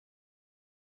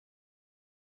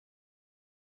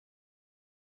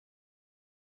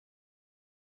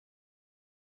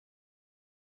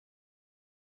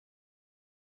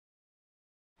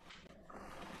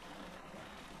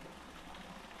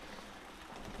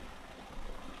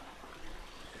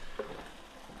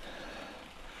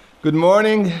Good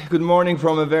morning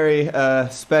from a very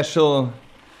special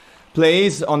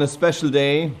place on a special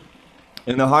day.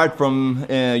 In the heart from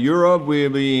Europe, we'll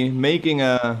be making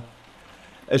a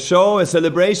show, a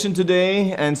celebration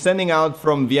today, and sending out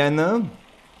from Vienna,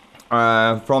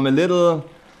 from a little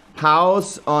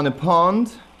house on a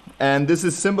pond. And this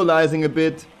is symbolizing a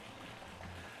bit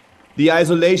the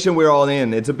isolation we're all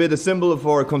in. It's a bit a symbol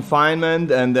for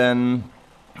confinement and then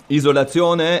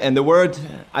isolazione, and the word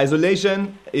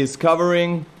isolation is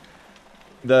covering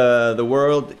the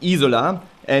word Isola,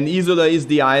 and Isola is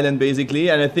the island basically.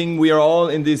 And I think we are all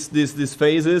in these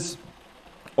phases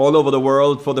all over the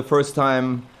world for the first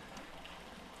time,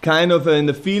 kind of in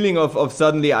the feeling of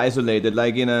suddenly isolated,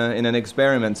 like in an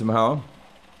experiment somehow.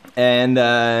 And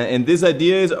this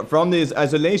idea is from this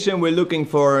isolation we're looking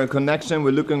for connection,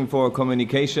 we're looking for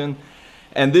communication.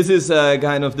 And this is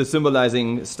kind of the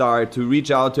symbolizing start to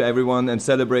reach out to everyone and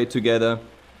celebrate together.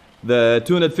 The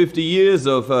 250 years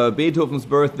of Beethoven's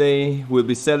birthday. We'll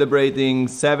be celebrating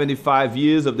 75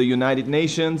 years of the United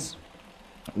Nations.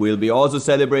 We'll be also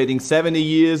celebrating 70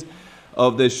 years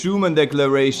of the Schuman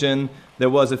Declaration. There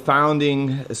was a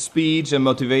founding speech and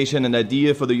motivation and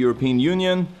idea for the European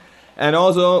Union. And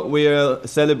also we're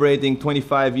celebrating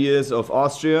 25 years of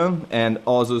Austria and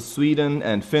also Sweden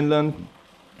and Finland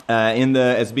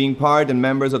as being part and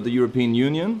members of the European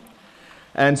Union.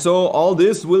 And so all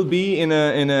this will be in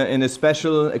a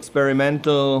special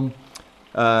experimental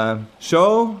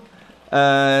show,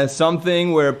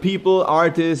 something where people,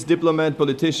 artists, diplomats,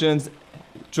 politicians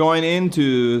join in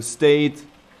to state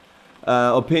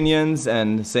opinions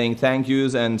and saying thank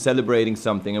yous and celebrating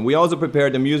something. And we also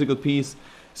prepared a musical piece.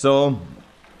 So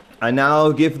I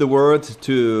now give the word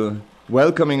to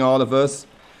welcoming all of us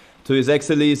to His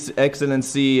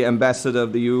Excellency Ambassador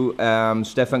of the EU,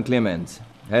 Stephan Klement.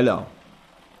 Hello.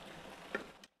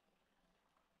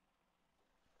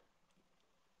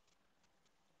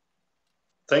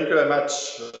 Thank you very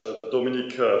much,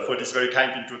 Dominic, for this very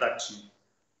kind introduction.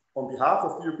 On behalf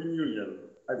of the European Union,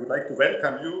 I would like to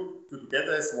welcome you to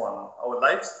Together as One, our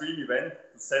live stream event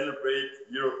to celebrate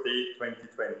Europe Day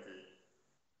 2020.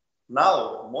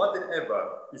 Now, more than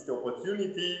ever, is the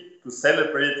opportunity to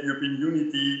celebrate European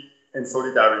unity and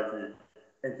solidarity,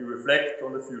 and to reflect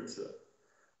on the future.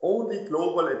 Only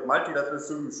global and multilateral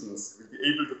solutions will be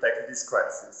able to tackle this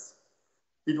crisis.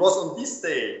 It was on this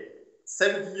day,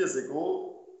 70 years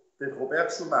ago, that Robert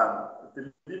Schuman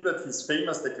delivered his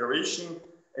famous declaration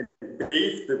and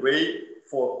paved the way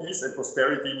for peace and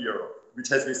prosperity in Europe, which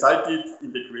has resulted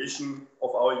in the creation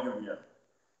of our union.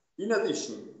 In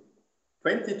addition,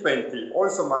 2020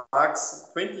 also marks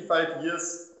 25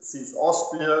 years since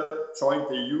Austria joined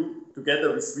the EU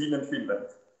together with Sweden and Finland.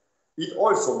 It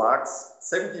also marks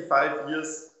 75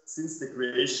 years since the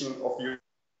creation of the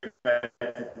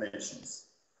United Nations.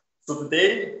 So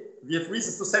today we have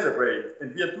reasons to celebrate,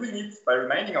 and we are doing it by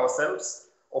reminding ourselves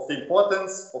of the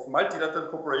importance of multilateral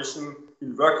cooperation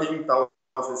in working towards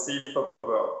a safer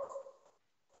world.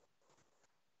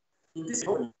 In this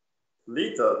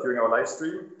later during our live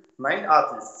stream, 9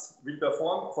 artists will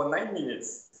perform for 9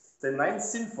 minutes the 9th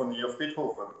Symphony of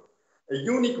Beethoven, a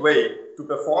unique way to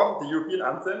perform the European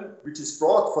anthem, which is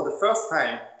brought for the first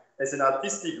time as an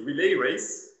artistic relay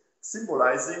race,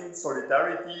 symbolizing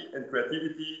solidarity and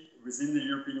creativity within the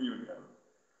European Union.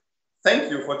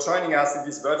 Thank you for joining us in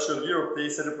this virtual Europe Day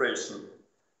celebration.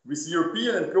 With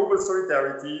European and global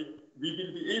solidarity, we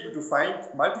will be able to find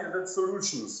multilateral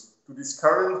solutions to this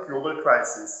current global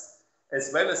crisis,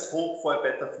 as well as hope for a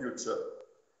better future.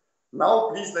 Now,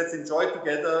 please let's enjoy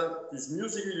together this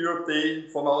musical Europe Day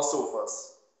from our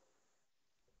sofas.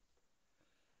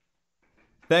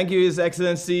 Thank you, His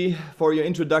Excellency, for your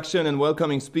introduction and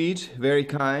welcoming speech. Very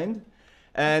kind.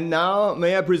 And now,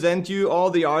 may I present you all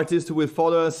the artists who will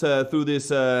follow us through this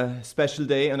special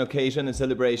day and occasion and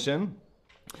celebration.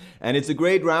 And it's a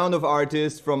great round of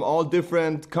artists from all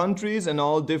different countries and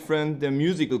all different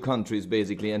musical countries,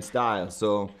 basically, and styles.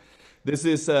 So this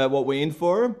is what we're in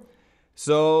for.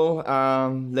 So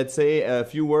let's say a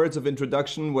few words of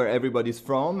introduction where everybody's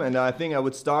from. And I think I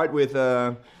would start with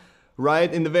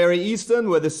right in the very eastern,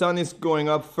 where the sun is going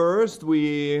up first.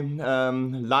 We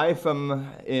live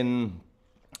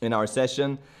in our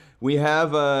session. We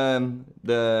have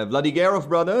the Vladigerov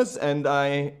brothers, and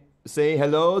I say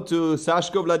hello to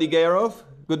Sashko Vladigerov.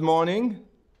 Good morning.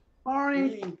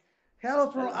 Morning. Hello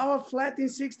from our flat in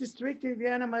 6th District in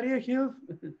Vienna, Maria Hill,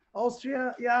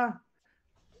 Austria. Yeah,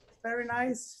 very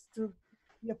nice to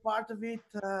be a part of it.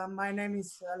 My name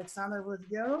is Alexander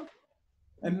Vladigerov.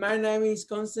 And my name is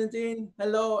Konstantin.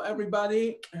 Hello,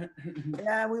 everybody.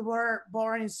 Yeah, we were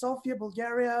born in Sofia,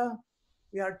 Bulgaria.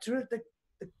 We are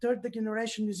a third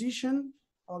generation musician.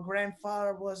 Our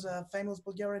grandfather was a famous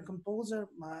Bulgarian composer.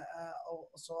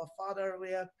 Also our father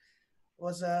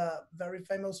was a very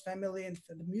famous family in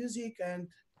the music, and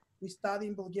we studied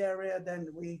in Bulgaria. Then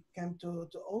we came to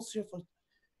Austria for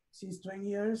since 20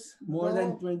 years. More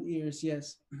than 20 years,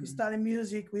 yes. We study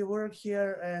music, we work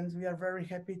here, and we are very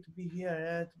happy to be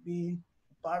here, to be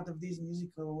part of this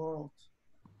musical world.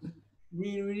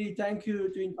 We really thank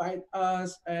you to invite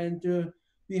us, and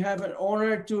we have an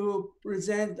honor to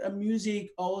present a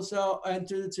music also and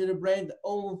to celebrate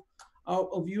all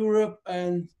of Europe,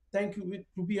 and thank you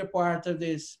to be a part of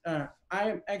this.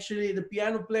 I'm actually the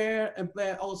piano player and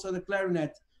play also the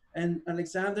clarinet, and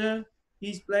Alexander,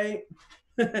 he's playing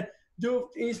doof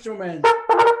instrument,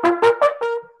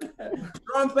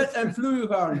 trumpet and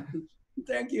flugelhorn.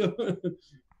 Thank you.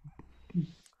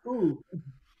 Ooh.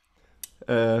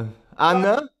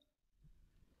 Anna?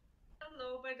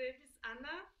 Hello, my name is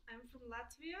Anna. I'm from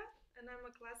Latvia and I'm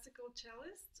a classical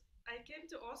cellist. I came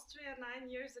to Austria 9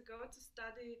 years ago to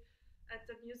study at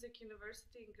the Music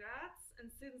University in Graz, and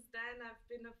since then I've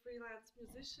been a freelance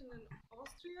musician in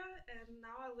Austria, and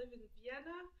now I live in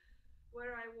Vienna,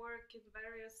 where I work in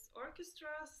various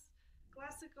orchestras,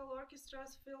 classical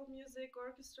orchestras, film music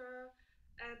orchestra,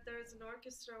 and there's an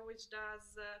orchestra which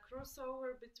does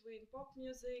crossover between pop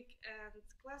music and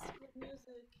classical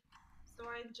music. So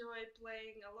I enjoy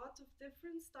playing a lot of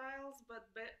different styles, but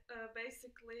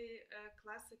basically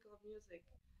classical music.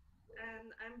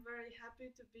 And I'm very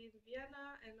happy to be in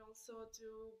Vienna and also to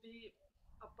be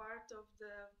a part of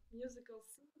the musical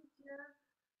scene here,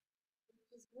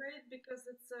 which is great because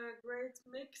it's a great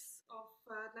mix of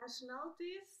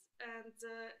nationalities, and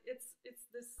it's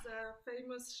this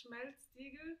famous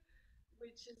Schmelztiegel,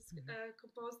 which is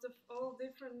composed of all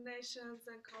different nations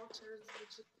and cultures,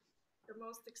 which is the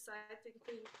most exciting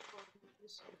thing for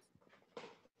musicians.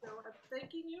 So I'm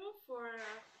thanking you for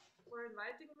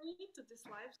inviting me to this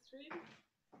live stream,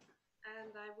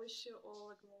 and I wish you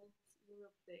all a great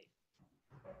Europe Day.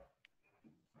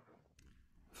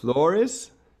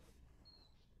 Floris?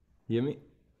 Hear me?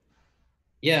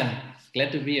 Yeah,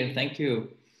 glad to be here. Thank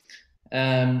you.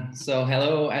 So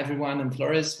hello everyone, I'm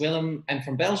Floris Willem. I'm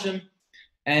from Belgium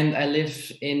and I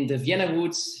live in the Vienna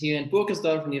woods here in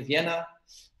Burkersdorf near Vienna.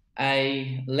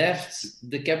 I left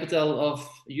the capital of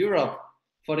Europe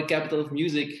for the capital of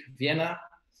music, Vienna,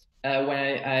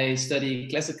 where I study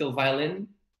classical violin.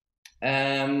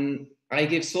 I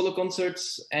give solo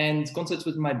concerts and concerts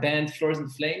with my band Floris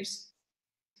and Flames,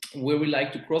 where we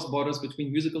like to cross borders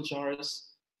between musical genres.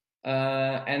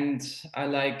 And I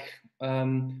like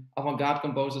avant-garde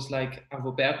composers like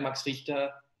Arvo Pärt, Max Richter,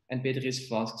 and Beatrice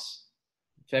Flasks.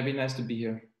 Very nice to be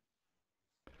here.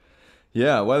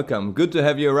 Yeah, welcome. Good to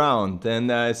have you around.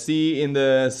 And I see in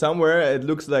the somewhere it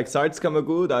looks like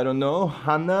Salzkammergut. I don't know.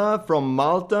 Hanna from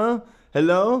Malta.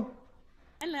 Hello.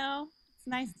 Hello. It's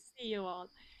nice to see you all.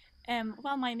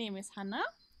 Well, my name is Hanna.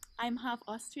 I'm half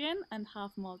Austrian and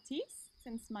half Maltese,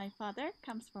 since my father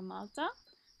comes from Malta,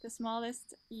 the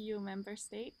smallest EU member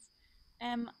state.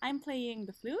 I'm playing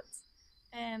the flute,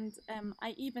 and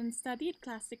I even studied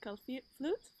classical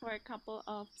flute for a couple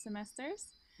of semesters.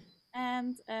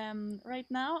 And right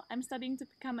now I'm studying to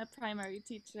become a primary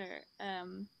teacher,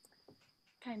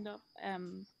 kind of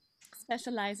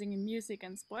specializing in music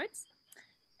and sports.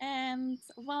 And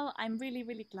well, I'm really,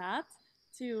 really glad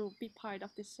to be part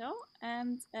of this show,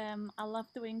 and I love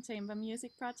doing chamber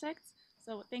music projects.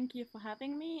 So thank you for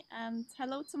having me, and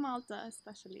hello to Malta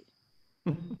especially.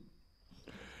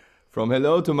 From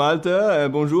hello to Malta,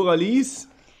 bonjour Alice.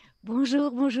 Bonjour,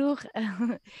 bonjour.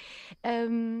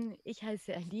 Ich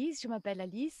heiße Alice, je m'appelle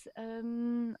Alice.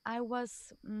 I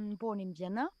was born in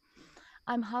Vienna.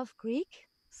 I'm half Greek,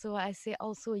 so I say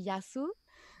also Yasu.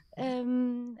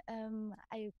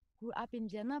 I grew up in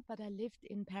Vienna, but I lived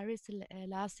in Paris the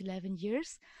last 11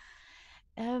 years,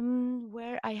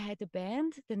 where I had a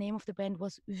band. The name of the band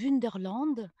was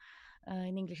Wunderland.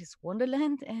 In English, it's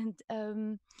Wonderland.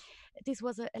 And this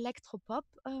was an electropop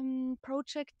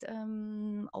project,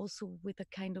 also with a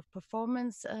kind of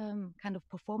performance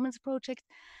project,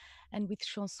 and with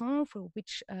chanson, for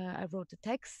which I wrote the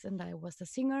text and I was a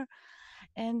singer.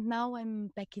 And now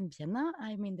I'm back in Vienna.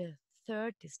 I'm in the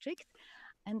 3rd district,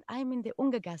 and I'm in the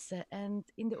Ungergasse. And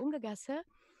in the Ungergasse,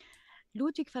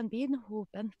 Ludwig van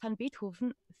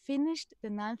Beethoven finished the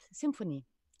 9th Symphony.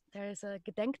 There is a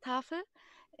Gedenktafel,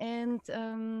 and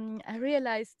I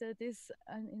realized this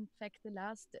in fact the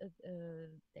last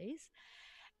days,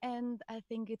 and I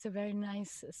think it's a very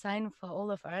nice sign for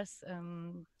all of us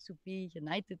to be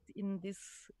united in this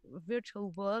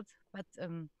virtual world, but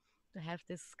to have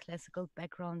this classical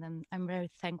background, and I'm very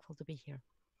thankful to be here.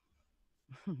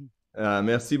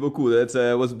 Merci beaucoup.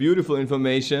 That was beautiful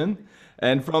information.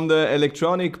 And from the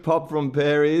electronic pop from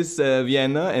Paris,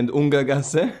 Vienna, and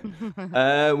Ungargasse,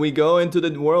 we go into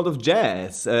the world of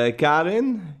jazz.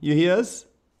 Karin, you hear us?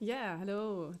 Yeah,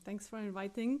 hello. Thanks for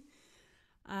inviting.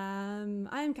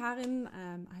 I'm Karin.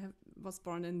 Was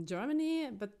born in Germany,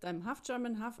 but I'm half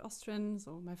German, half Austrian.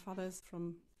 So my father is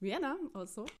from Vienna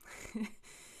also.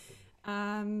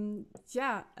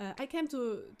 I came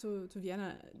to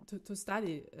Vienna to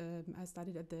study. I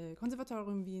studied at the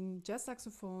Conservatorium Wien jazz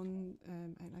saxophone,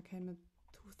 and I came in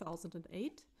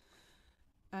 2008.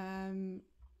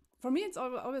 For me, it's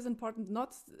always important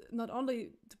not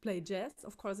only to play jazz.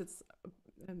 Of course, it's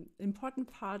an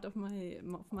important part of my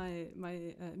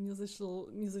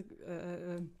music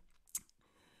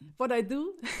what I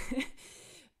do.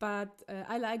 But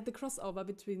I like the crossover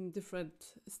between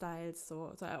different styles.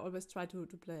 So I always try to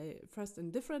play first in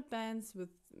different bands with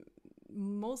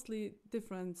mostly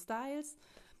different styles.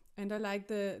 And I like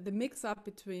the mix up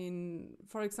between,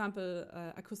 for example,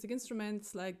 acoustic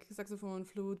instruments like saxophone,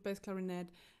 flute, bass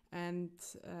clarinet, and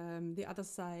the other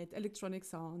side, electronic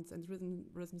sounds and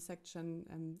rhythm section.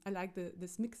 And I like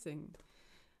this mixing.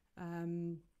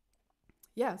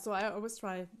 So I always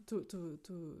try to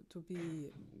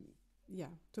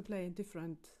play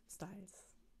different styles.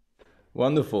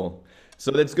 Wonderful.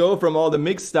 So let's go from all the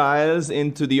mixed styles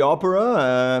into the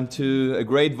opera, to a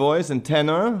great voice and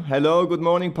tenor. Hello, good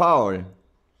morning, Paul.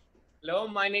 Hello,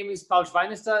 my name is Paul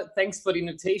Schweinester. Thanks for the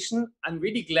invitation. I'm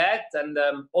really glad. And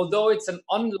although it's an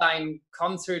online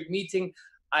concert meeting,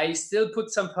 I still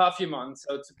put some perfume on,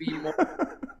 so to be more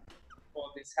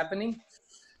for this happening.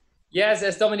 Yes,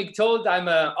 as Dominic told, I'm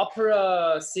an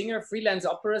opera singer, freelance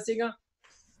opera singer.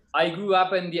 I grew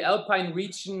up in the Alpine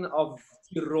region of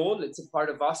Tyrol. It's a part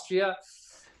of Austria.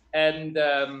 And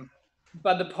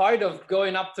but the part of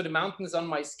going up to the mountains on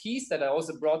my skis that I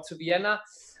also brought to Vienna,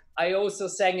 I also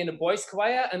sang in a boys'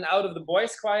 choir. And out of the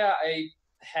boys' choir, I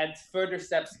had further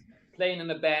steps playing in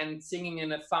a band, singing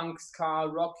in a funk, ska,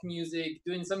 rock music,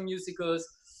 doing some musicals.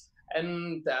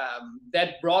 And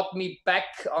that brought me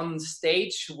back on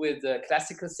stage with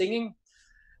classical singing.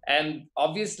 And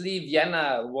obviously,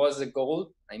 Vienna was a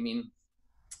goal. I mean,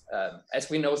 as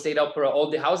we know, State Opera, all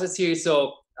the houses here.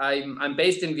 So I'm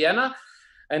based in Vienna,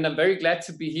 and I'm very glad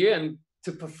to be here and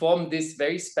to perform this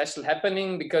very special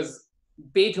happening, because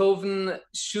Beethoven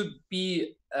should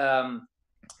be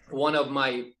one of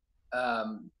my,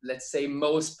 let's say,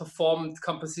 most performed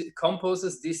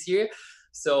composers this year.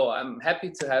 So I'm happy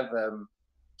to have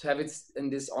it in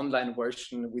this online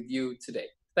version with you today.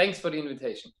 Thanks for the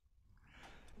invitation.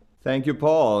 Thank you,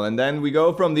 Paul. And then we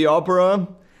go from the opera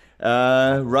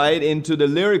right into the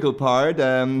lyrical part.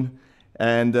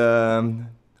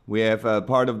 We have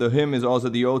part of the hymn is also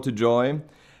the Ode to Joy.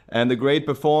 And the great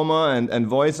performer and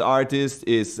voice artist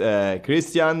is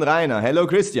Christian Reiner. Hello,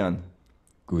 Christian.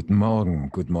 Guten Morgen.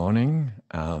 Good morning.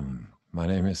 My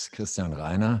name is Christian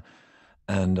Reiner,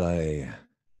 and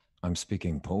I'm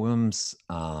speaking poems,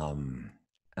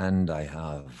 and I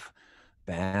have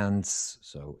bands,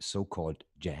 so-called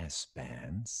jazz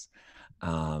bands,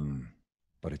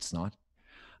 but it's not.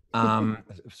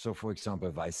 So, for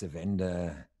example, Weiße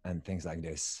Wände and things like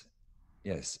this.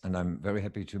 Yes, and I'm very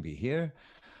happy to be here.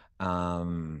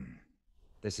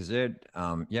 This is it.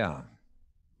 Yeah,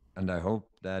 and I hope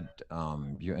that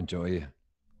you enjoy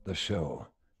the show.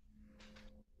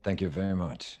 Thank you very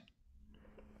much.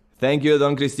 Thank you,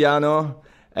 Don Cristiano.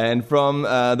 And from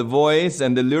the voice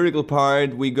and the lyrical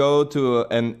part, we go to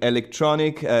an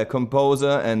electronic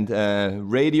composer and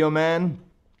radio man,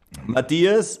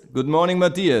 Matthias. Good morning,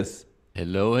 Matthias.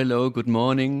 Hello, good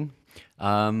morning.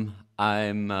 I'm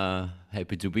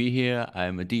happy to be here.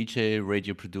 I'm a DJ,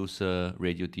 radio producer,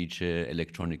 radio DJ,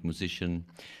 electronic musician,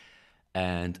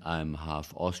 and I'm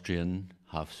half Austrian,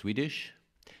 half Swedish.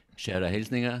 Kära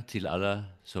hälsningar till alla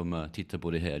som tittar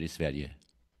på det här i Sverige.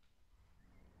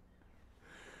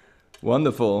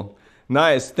 Wonderful.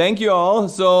 Nice. Thank you all.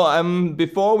 So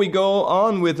before we go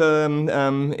on with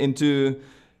into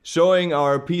showing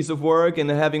our piece of work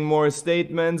and having more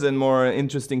statements and more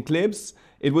interesting clips,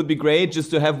 it would be great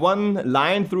just to have one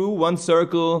line through, one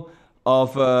circle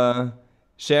of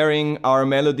sharing our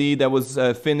melody that was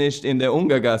finished in the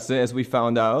Ungargasse, as we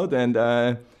found out. And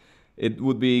it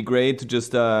would be great to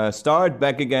just start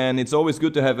back again. It's always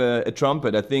good to have a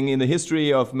trumpet. I think in the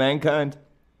history of mankind,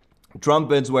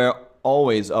 trumpets were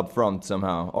always up front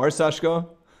somehow. Or Sashko?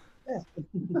 Yes.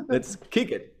 Let's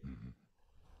kick it.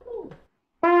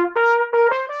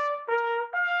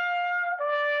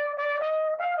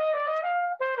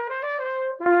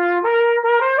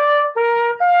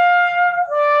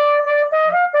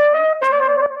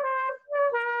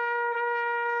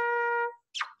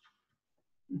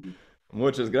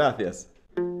 Muchas gracias.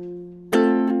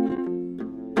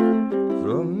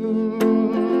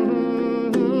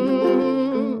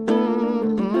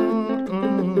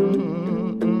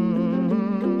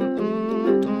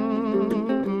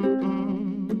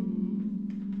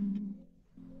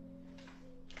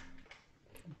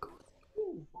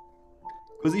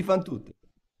 Così fanno tutti.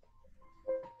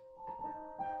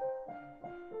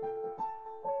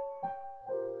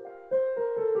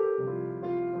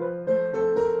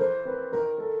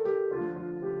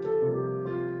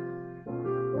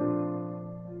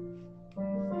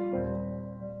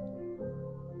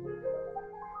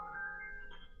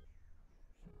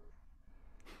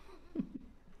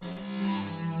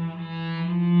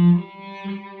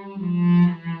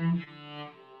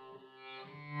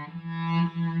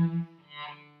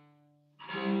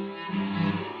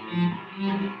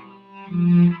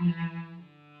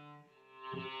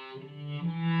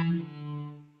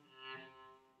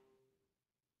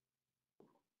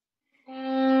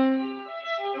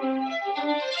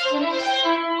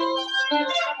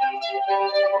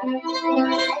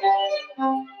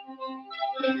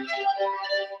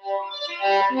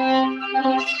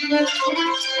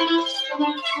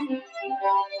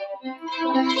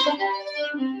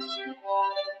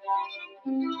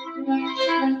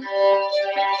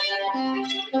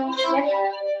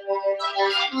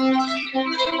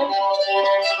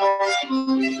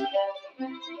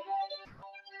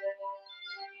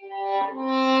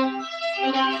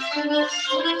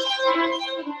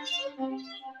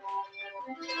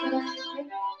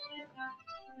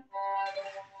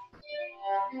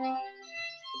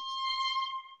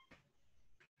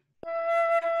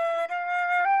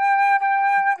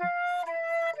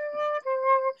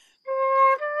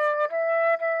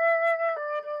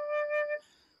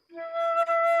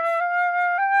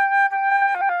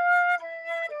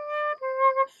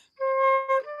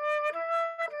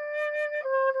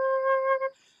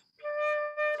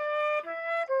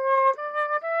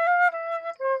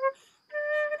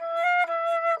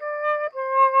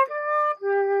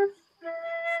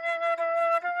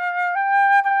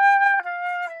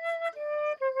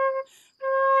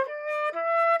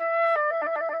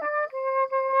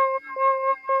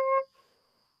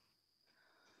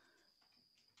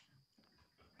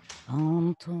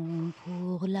 Chantons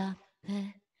pour la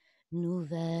paix,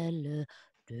 nouvelle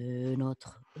de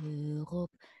notre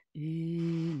Europe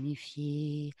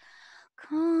unifiée.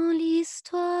 Quand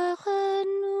l'histoire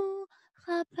nous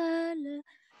rappelle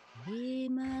les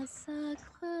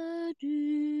massacres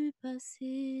du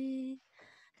passé.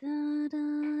 Da,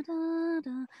 da, da,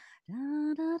 da,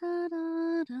 da, da, da, da,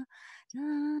 da, da,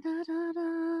 da, da,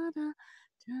 da, da,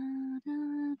 da,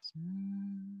 da.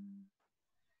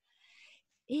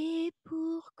 Et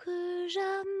pour que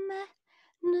jamais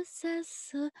ne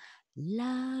cesse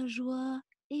la joie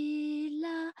et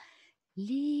la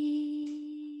liberté.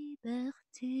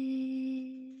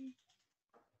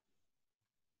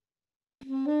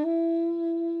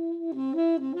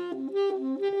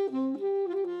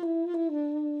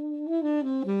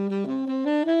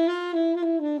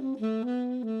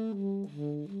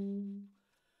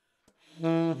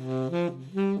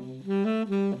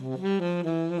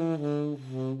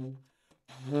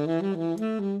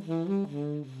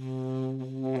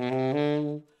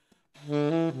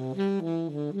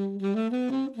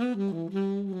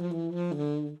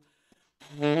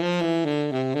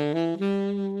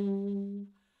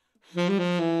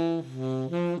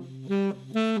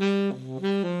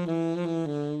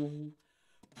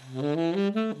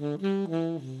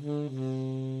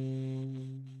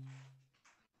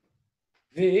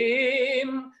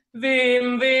 Wem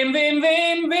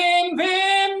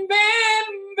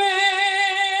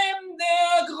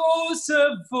der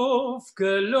große Wurf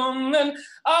gelungen,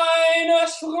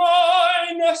 eines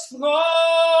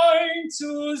Freund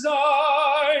zu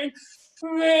sein.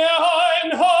 Wer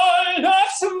ein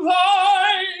holdes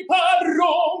Weib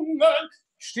errungen,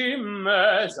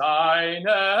 stimme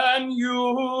seinen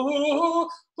Jubel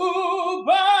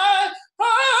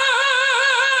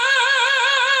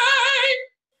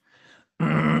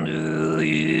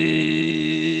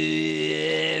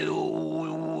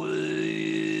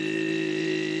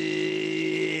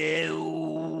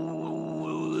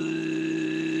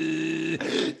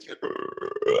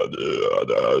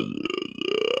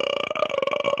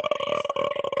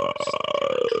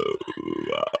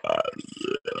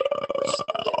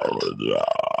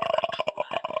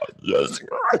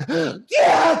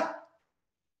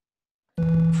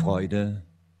Freude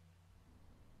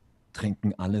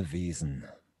trinken alle Wesen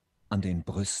an den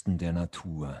Brüsten der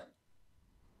Natur.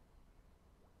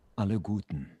 Alle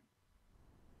Guten,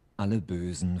 Alle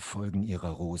Bösen folgen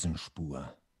ihrer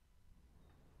Rosenspur.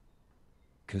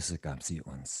 Küsse gab sie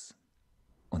uns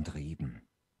und Reben.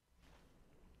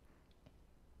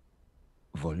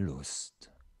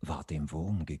 Wollust ward dem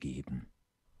Wurm gegeben.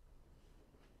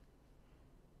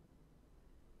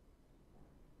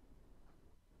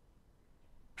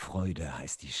 Freude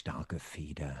heißt die starke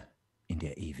Feder in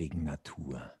der ewigen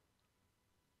Natur.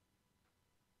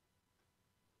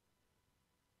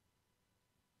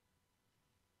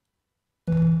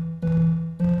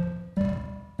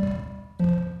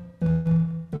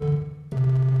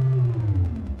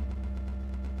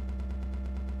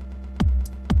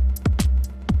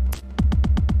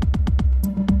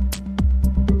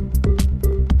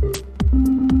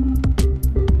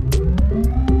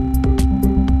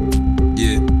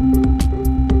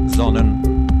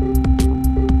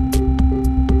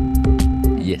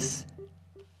 Yes.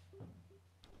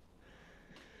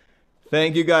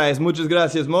 Thank you guys, muchas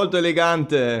gracias, molto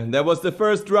elegante. That was the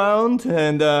first round,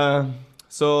 and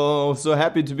so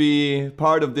happy to be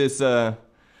part of this,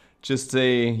 just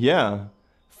a,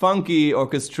 funky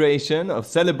orchestration, of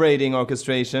celebrating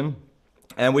orchestration.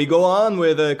 And we go on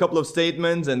with a couple of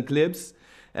statements and clips,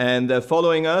 and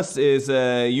following us is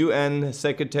UN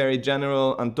Secretary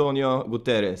General Antonio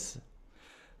Guterres.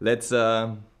 Let's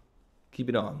keep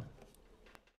it on.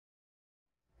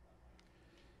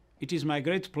 It is my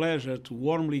great pleasure to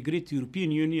warmly greet the European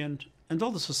Union and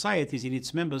all the societies in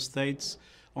its member states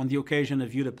on the occasion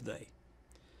of Europe Day.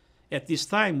 At this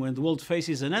time, when the world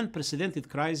faces an unprecedented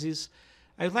crisis,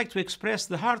 I would like to express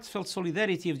the heartfelt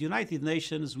solidarity of the United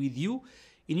Nations with you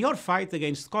in your fight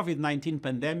against COVID-19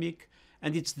 pandemic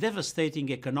and its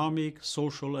devastating economic,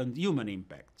 social, and human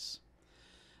impacts.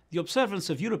 The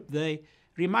observance of Europe Day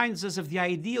reminds us of the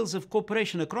ideals of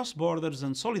cooperation across borders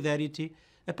and solidarity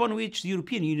upon which the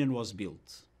European Union was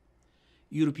built.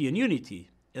 European unity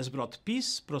has brought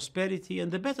peace, prosperity,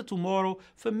 and a better tomorrow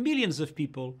for millions of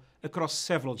people across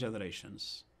several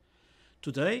generations.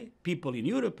 Today, people in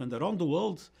Europe and around the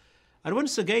world are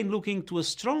once again looking to a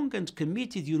strong and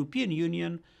committed European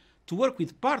Union to work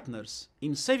with partners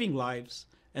in saving lives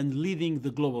and leading the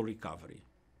global recovery.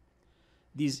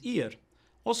 This year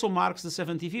also marks the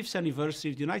 75th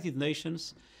anniversary of the United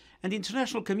Nations, and the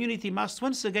international community must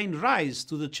once again rise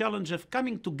to the challenge of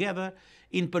coming together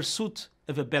in pursuit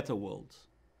of a better world.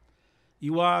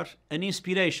 You are an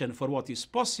inspiration for what is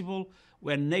possible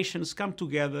when nations come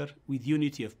together with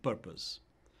unity of purpose.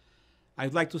 I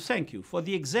would like to thank you for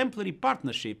the exemplary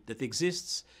partnership that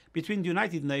exists between the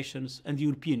United Nations and the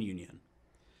European Union.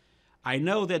 I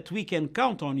know that we can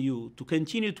count on you to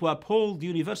continue to uphold the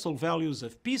universal values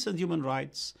of peace and human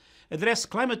rights, address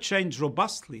climate change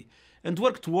robustly, and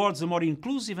work towards a more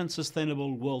inclusive and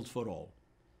sustainable world for all.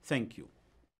 Thank you.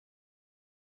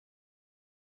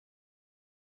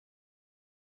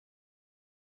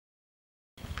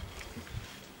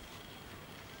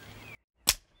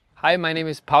 Hi, my name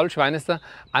is Paul Schweinester.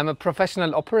 I'm a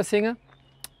professional opera singer,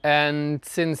 and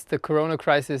since the corona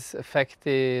crisis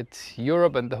affected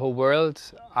Europe and the whole world,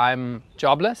 I'm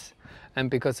jobless,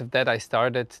 and because of that I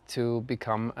started to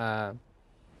become a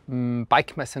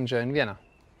bike messenger in Vienna.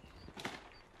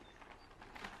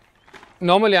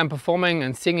 Normally I'm performing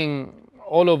and singing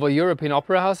all over Europe in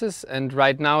opera houses, and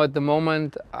right now at the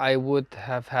moment I would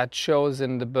have had shows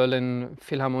in the Berlin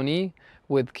Philharmonie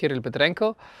with Kirill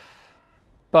Petrenko,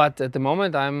 but at the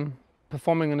moment I'm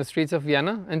performing on the streets of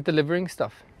Vienna and delivering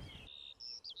stuff.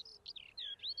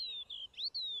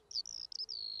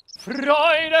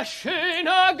 Freude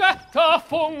schöner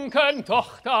Götterfunken,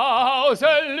 Tochter aus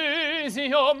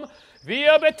Elysium,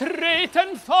 wir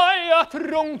betreten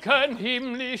feuertrunken,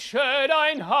 himmlische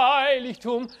dein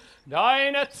Heiligtum.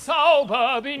 Deine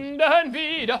Zauber binden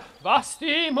wieder, was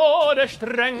die Mode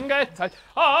streng geteilt.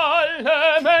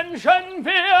 Alle Menschen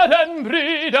werden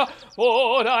Brüder,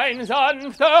 wo dein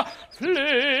sanfter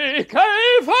Flügel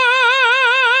fällt.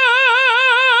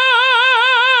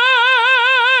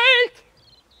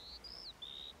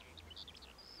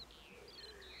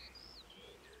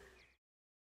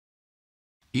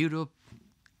 Europe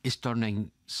is turning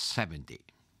 70.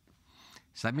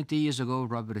 70 years ago,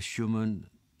 Robert Schuman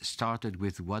started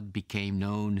with what became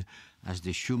known as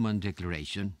the Schuman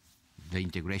Declaration, the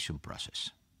integration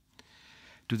process.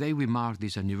 Today we mark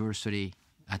this anniversary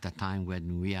at a time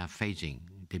when we are facing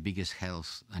the biggest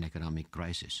health and economic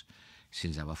crisis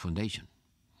since our foundation.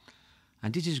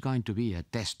 And this is going to be a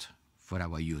test for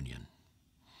our union.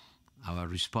 Our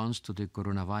response to the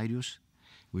coronavirus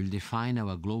will define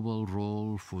our global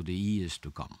role for the years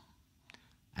to come.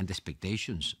 And the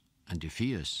expectations and the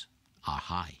fears are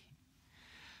high.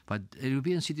 But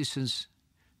European citizens,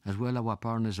 as well as our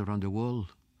partners around the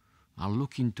world, are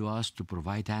looking to us to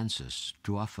provide answers,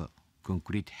 to offer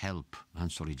concrete help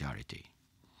and solidarity.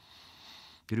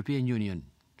 The European Union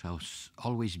has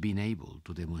always been able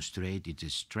to demonstrate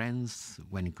its strength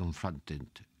when confronted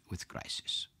with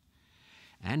crisis.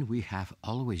 And we have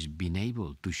always been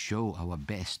able to show our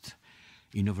best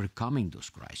in overcoming those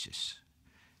crises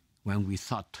when we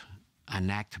thought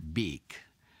and act big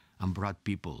and brought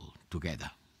people together.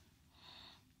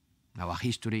 Our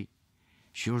history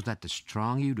shows that a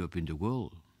strong Europe in the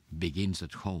world begins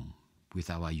at home with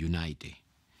our unity.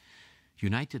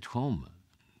 United home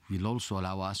will also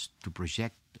allow us to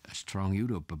project a strong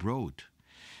Europe abroad,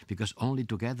 because only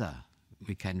together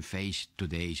we can face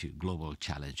today's global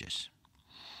challenges.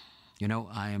 You know,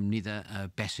 I am neither a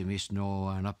pessimist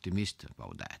nor an optimist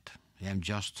about that. I am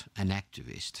just an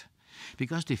activist,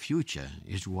 because the future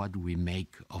is what we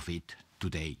make of it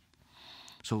today.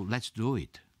 So let's do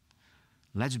it.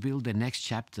 Let's build the next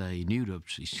chapter in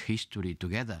Europe's history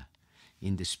together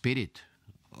in the spirit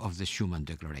of the Schuman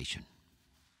Declaration.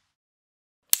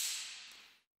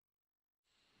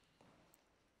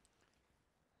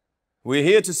 We're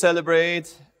here to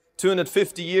celebrate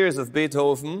 250 years of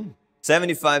Beethoven,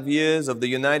 75 years of the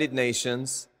United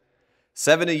Nations,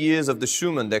 70 years of the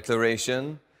Schuman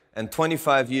Declaration, and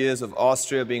 25 years of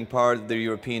Austria being part of the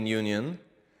European Union.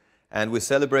 And we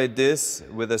celebrate this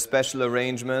with a special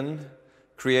arrangement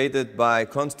created by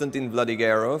Konstantin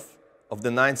Vladigerov of the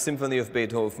 9th Symphony of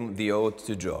Beethoven, the Ode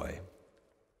to Joy.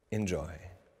 Enjoy.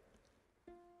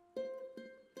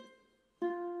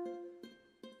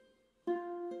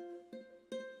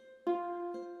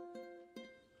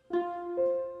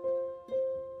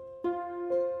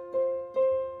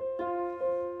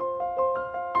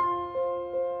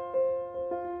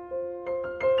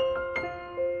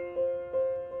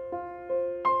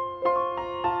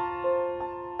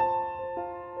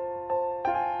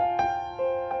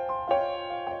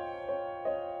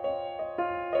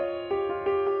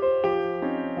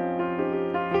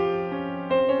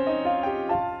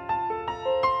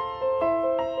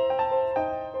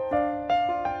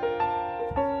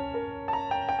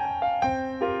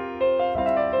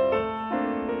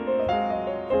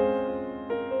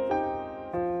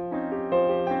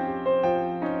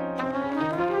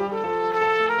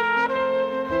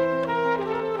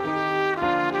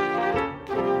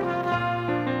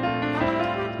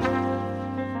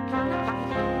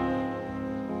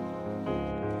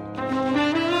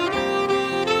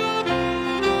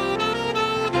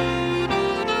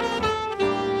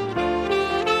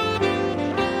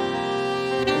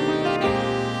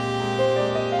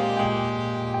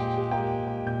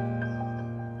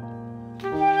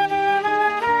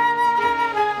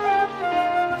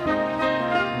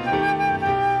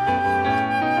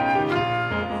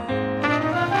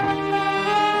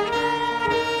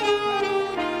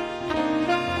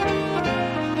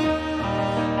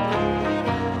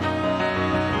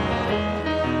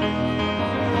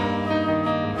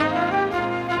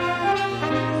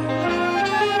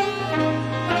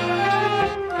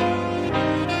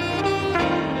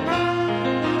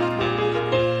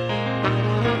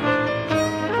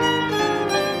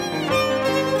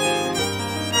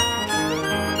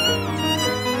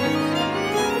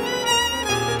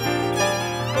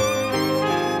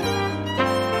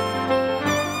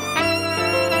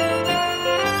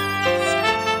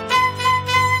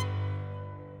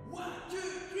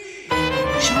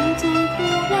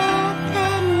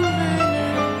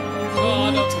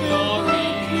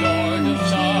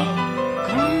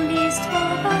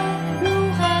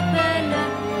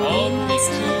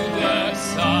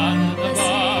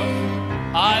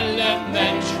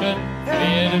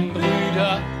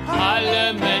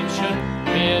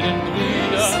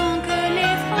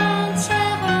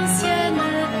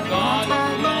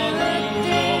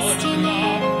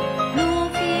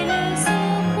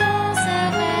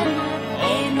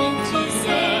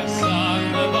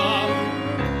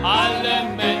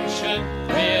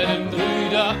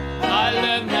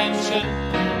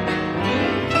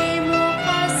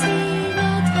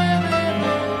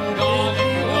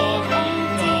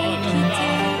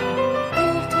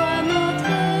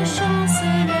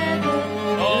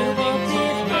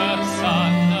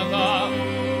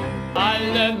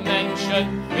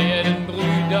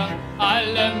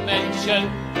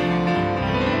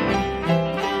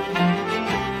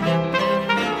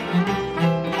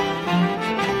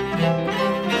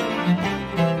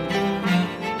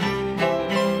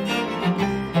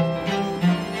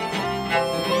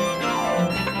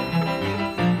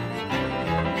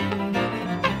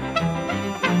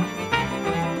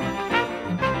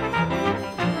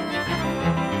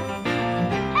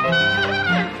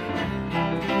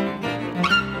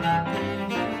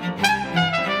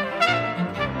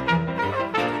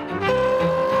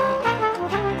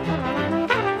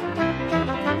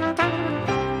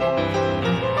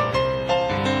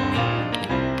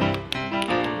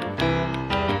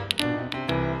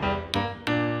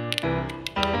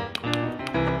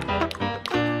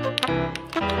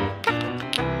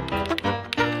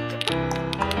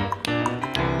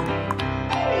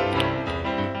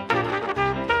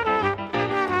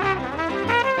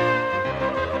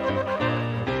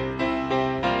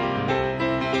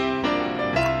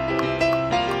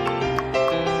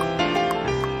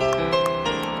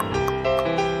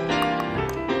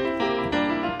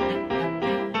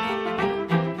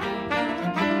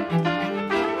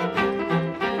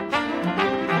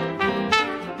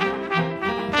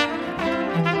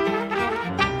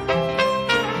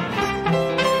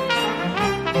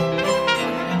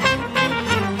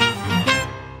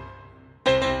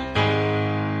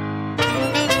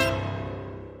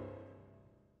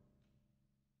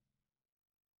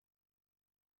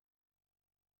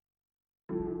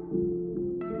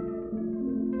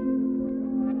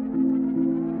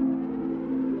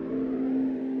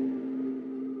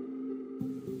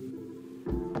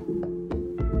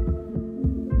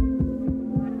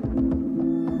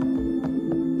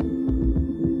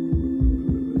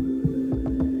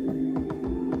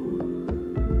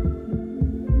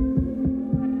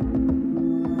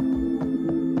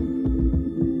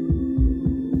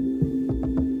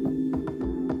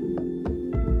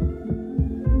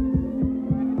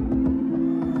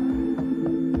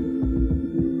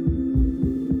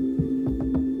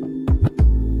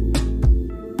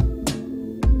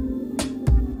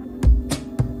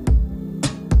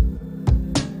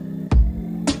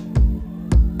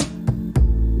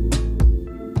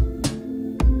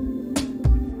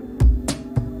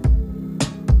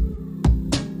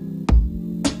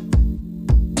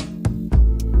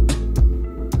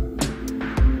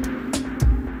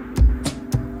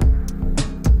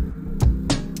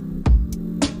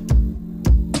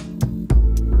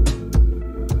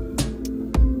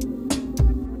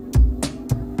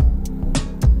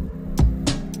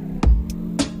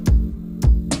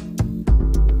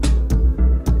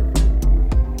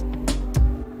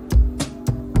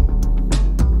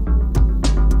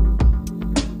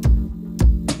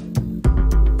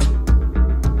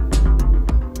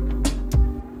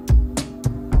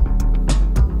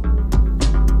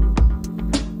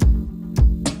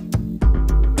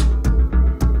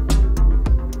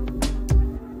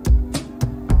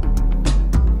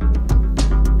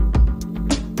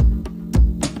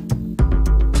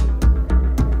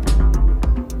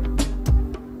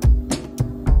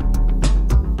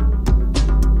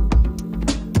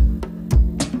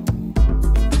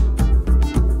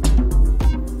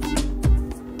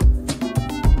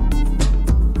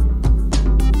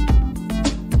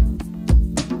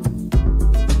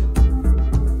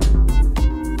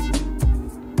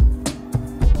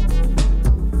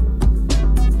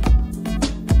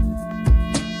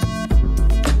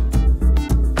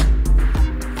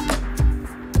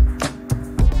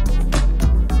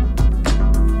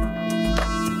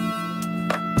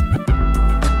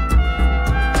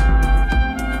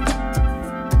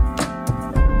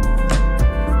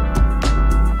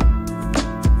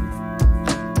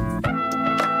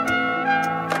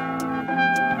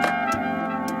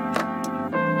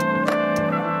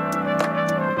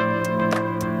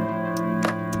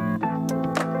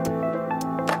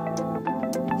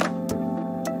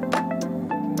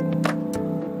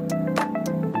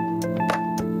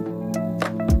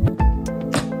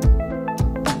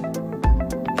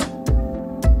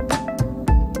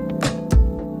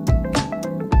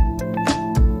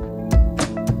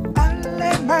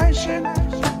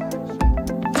 Parliament,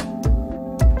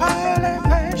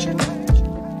 Parliament,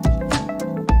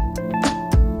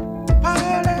 Parliament,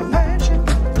 Parliament,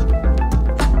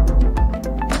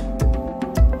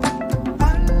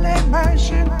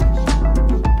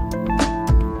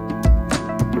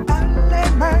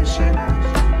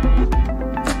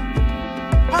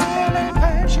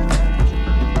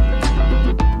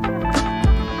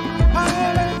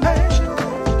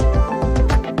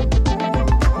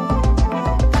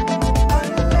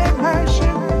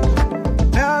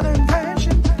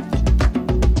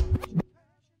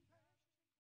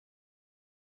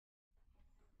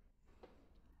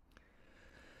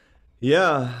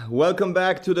 Yeah, welcome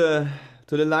back to the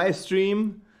live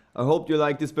stream. I hope you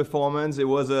like this performance. It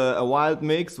was a wild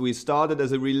mix. We started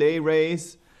as a relay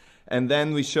race, and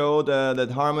then we showed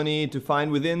that harmony to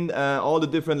find within all the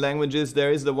different languages.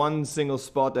 There is the one single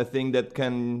spot, I think, that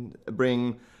can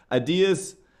bring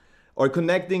ideas or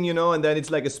connecting, you know, and then it's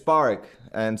like a spark.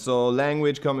 And so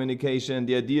language, communication,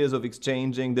 the ideas of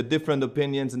exchanging, the different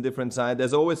opinions and different sides.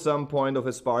 There's always some point of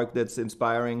a spark that's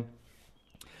inspiring.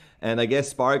 And I guess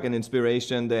spark and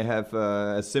inspiration, they have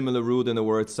a similar root in the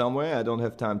word somewhere. I don't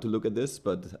have time to look at this,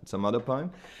 but at some other time.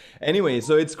 Anyway,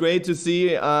 so it's great to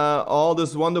see all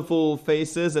those wonderful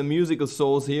faces and musical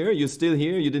souls here. You're still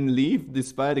here. You didn't leave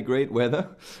despite the great weather.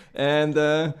 And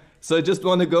so I just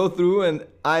want to go through. And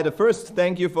first,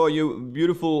 thank you for your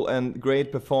beautiful and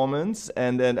great performance.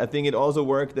 And then I think it also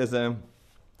worked as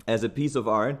a piece of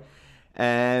art.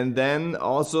 And then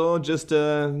also just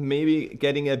maybe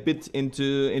getting a bit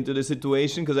into the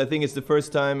situation, because I think it's the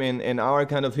first time in our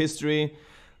kind of history,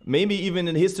 maybe even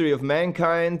in the history of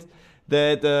mankind,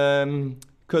 that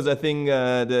because I think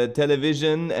the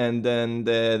television and then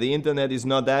the internet is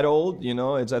not that old, you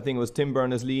know. I think it was Tim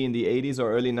Berners-Lee in the 80s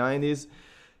or early 90s.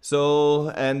 So,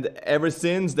 and ever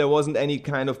since there wasn't any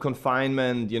kind of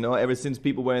confinement, you know, ever since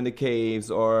people were in the caves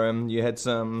or you had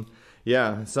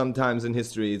sometimes in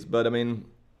histories, but I mean,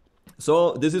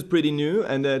 so this is pretty new,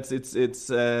 and it's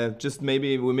just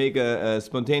maybe we make a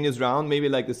spontaneous round, maybe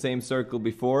like the same circle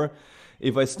before.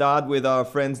 If I start with our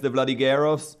friends, the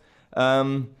Vladigerovs,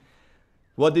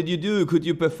 what did you do? Could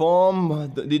you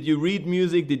perform? Did you read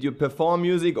music? Did you perform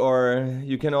music? Or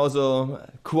you can also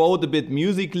quote a bit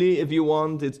musically if you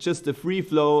want. It's just a free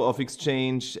flow of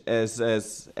exchange as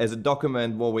a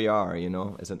document what we are, you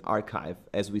know, as an archive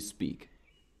as we speak.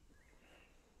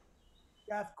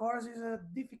 Yeah, of course, it's a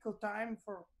difficult time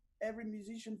for every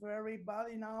musician, for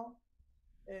everybody now,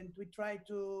 and we try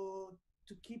to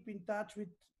keep in touch with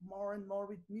more and more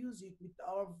with music, with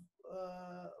our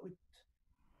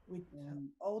with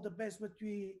all the best what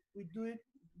we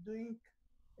doing.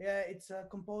 Yeah, it's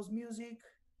compose music,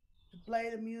 to play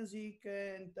the music,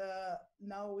 and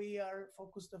now we are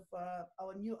focused of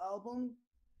our new album.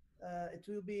 It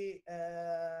will be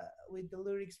with the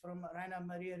lyrics from Rainer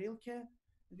Maria Rilke.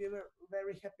 We were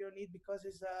very happy on it because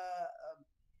it's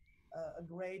a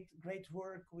great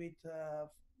work with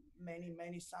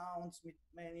many sounds, with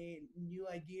many new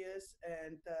ideas,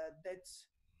 and that's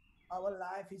our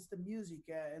life is the music,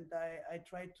 and I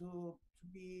try to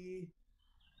be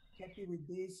happy with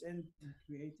this and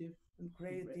creative,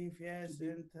 yes,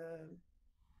 and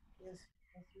yes.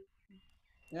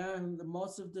 Yeah, and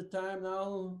most of the time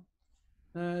now,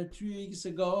 3 weeks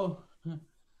ago,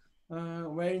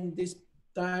 when this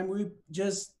time we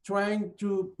just trying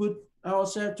to put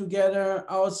ourselves together,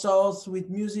 ourselves with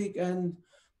music, and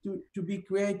to be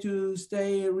creative, to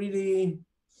stay really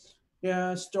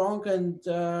strong, and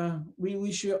we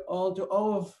wish you all to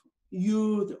all of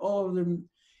you, to all of the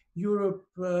Europe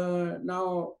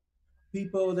now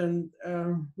people, then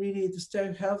really to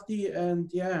stay healthy and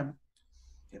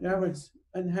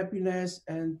and happiness,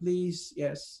 and please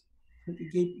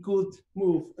keep good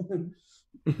move.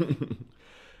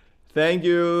 Thank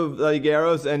you,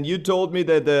 Vladigeros. And you told me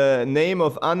that the name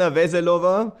of Anna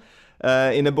Veselova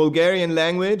in a Bulgarian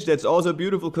language, that's also a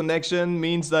beautiful connection,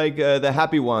 means like the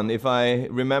happy one, if I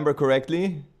remember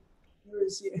correctly.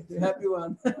 The happy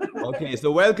one. Okay,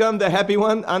 so welcome, the happy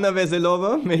one, Anna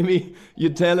Veselova. Maybe you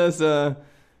tell us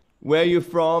where you're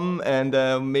from, and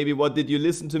maybe what did you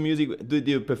listen to music? Did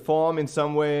you perform in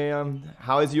some way?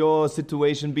 How has your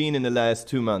situation been in the last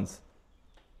 2 months?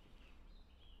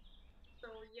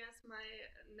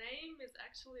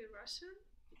 Actually Russian,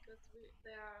 because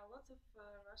there are a lot of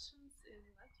Russians in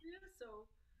Latvia. So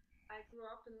I grew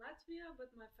up in Latvia, but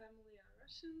my family are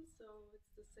Russian, so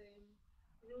it's the same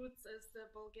roots as the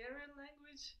Bulgarian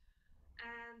language.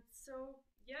 And so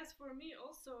yes, for me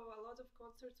also a lot of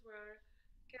concerts were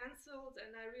cancelled,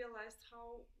 and I realized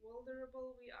how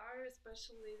vulnerable we are,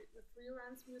 especially the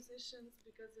freelance musicians,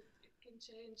 because it can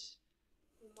change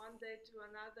from one day to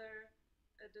another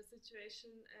the situation,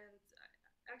 and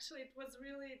actually it was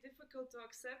really difficult to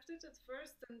accept it at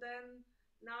first, and then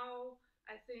now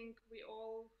I think we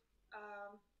all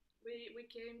we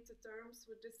came to terms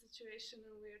with this situation,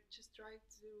 and we're just trying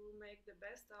to make the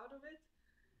best out of it.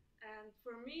 And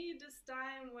for me, this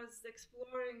time was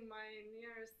exploring my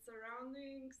nearest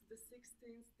surroundings, the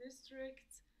 16th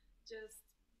district, just,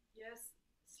 yes,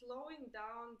 slowing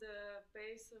down the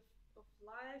pace of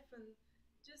life and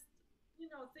just,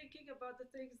 thinking about the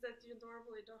things that you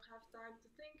normally don't have time to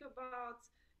think about,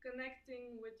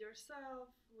 connecting with yourself,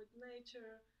 with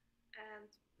nature, and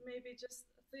maybe just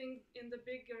think in the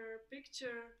bigger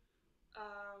picture,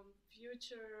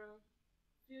 future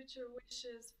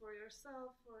wishes for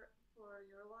yourself, for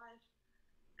your life,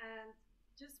 and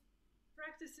just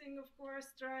practicing, of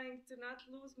course, trying to not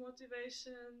lose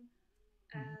motivation.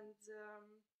 And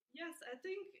yes, I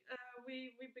think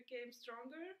we became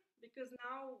stronger because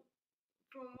now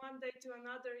from one day to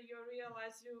another you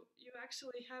realize you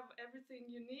actually have everything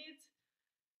you need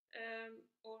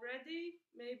already.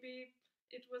 Maybe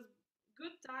it was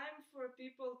good time for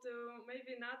people to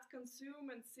maybe not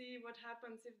consume and see what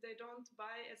happens if they don't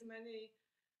buy as many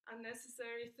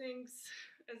unnecessary things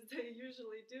as they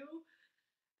usually do.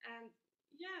 And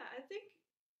yeah,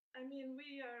 I mean,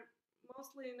 we are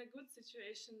mostly in a good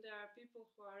situation. There are people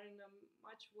who are in a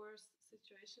much worse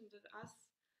situation than us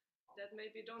that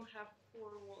maybe don't have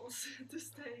four walls to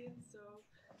stay in. So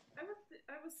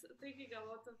I was thinking a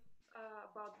lot of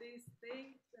about these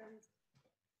things, and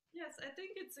yes, I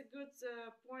think it's a good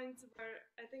point where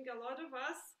I think a lot of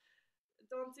us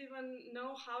don't even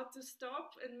know how to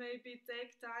stop and maybe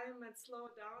take time and slow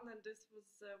down. And this was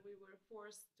we were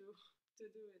forced to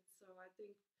do it. So I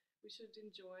think we should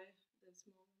enjoy this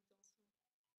moment also.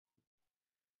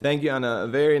 Thank you, Anna.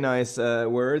 Very nice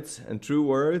words and true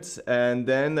words. And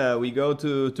then we go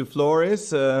to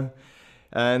Floris.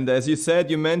 And as you said,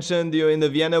 you mentioned you're in the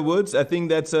Vienna woods. I think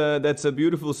that's a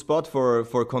beautiful spot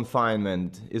for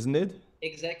confinement, isn't it?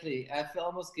 Exactly. I feel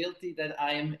almost guilty that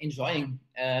I am enjoying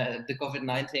the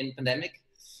COVID-19 pandemic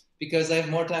because I have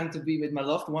more time to be with my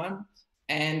loved one,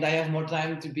 and I have more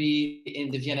time to be in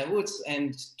the Vienna woods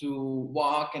and to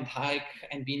walk and hike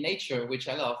and be in nature, which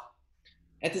I love.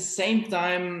 At the same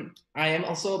time, I am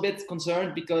also a bit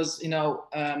concerned because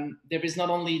there is not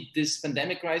only this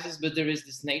pandemic crisis, but there is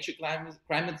this nature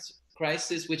climate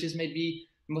crisis, which is maybe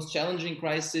the most challenging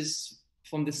crisis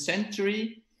from the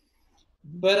century.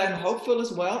 But I'm hopeful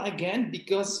as well, again,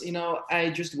 because I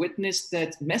just witnessed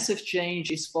that massive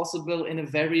change is possible in a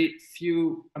very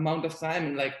few amount of time,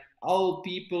 and like all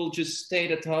people just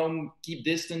stayed at home, keep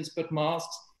distance, put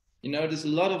masks. There's a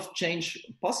lot of change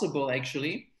possible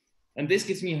actually, and this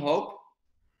gives me hope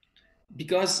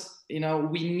because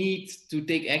we need to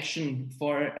take action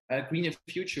for a greener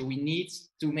future. We need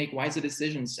to make wiser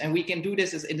decisions, and we can do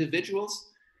this as individuals.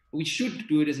 We should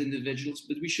do it as individuals,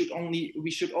 but we should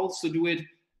also do it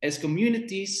as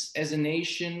communities, as a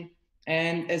nation,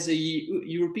 and as a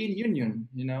European Union.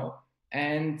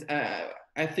 And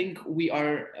I think we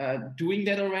are doing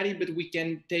that already, but we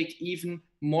can take even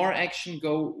more action,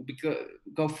 go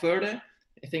further.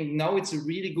 I think now it's a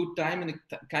really good time in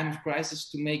a time of crisis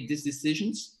to make these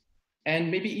decisions and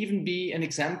maybe even be an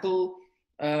example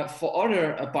for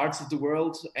other parts of the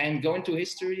world and go into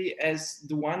history as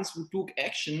the ones who took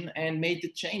action and made the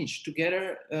change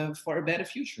together for a better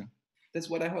future. That's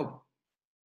what I hope.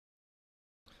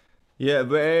 Yeah,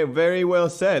 very, very well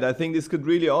said. I think this could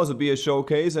really also be a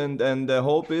showcase, and the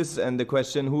hope is, and the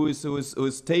question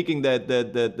who's taking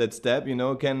that step,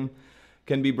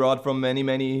 can be brought from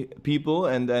many people,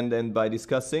 and by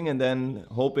discussing and then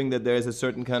hoping that there is a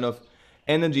certain kind of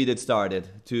energy that started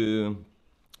to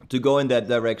go in that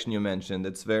direction you mentioned.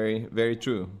 That's very, very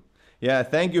true. Yeah,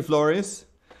 thank you, Floris.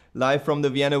 Live from the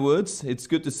Vienna woods. It's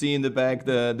good to see in the back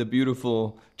the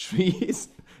beautiful trees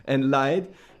and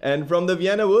light. And from the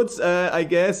Vienna woods, I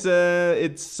guess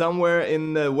it's somewhere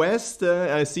in the west.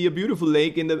 I see a beautiful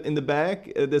lake in the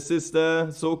back. This is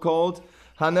the so-called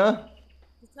Hannah.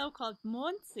 The so-called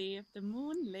Mondsee, the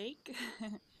Moon Lake,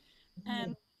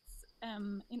 and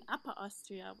in Upper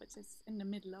Austria, which is in the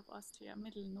middle of Austria,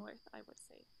 middle north, I would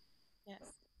say.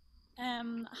 Yes.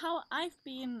 How I've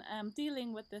been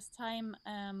dealing with this time,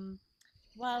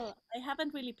 well, I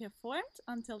haven't really performed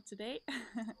until today,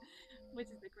 which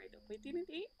is a great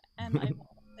opportunity, and I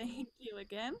thank you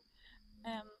again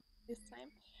this time.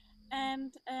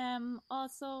 And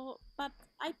also, but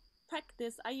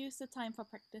I use the time for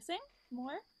practicing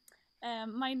more.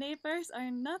 My neighbors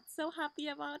are not so happy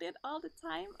about it all the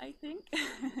time, I think,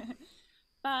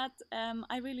 but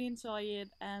I really enjoy it,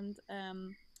 and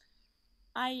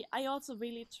I also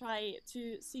really try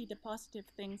to see the positive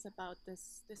things about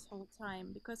this whole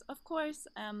time, because of course,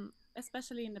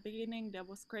 especially in the beginning, there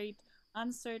was great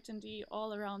uncertainty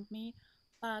all around me,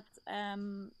 but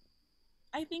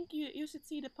I think you should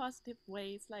see the positive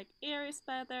ways. Like, air is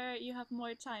better, you have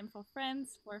more time for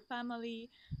friends, for family,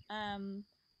 um,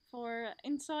 for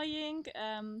enjoying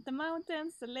the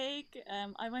mountains, the lake.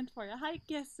 I went for a hike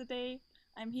yesterday.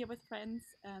 I'm here with friends,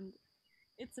 and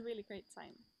it's a really great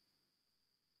time.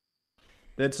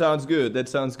 That sounds good. That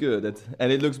sounds good.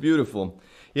 And it looks beautiful.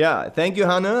 Yeah, thank you,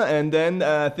 Hannah. And then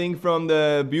I think from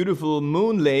the beautiful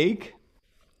Moon Lake,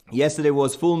 yesterday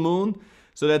was full moon,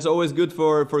 so that's always good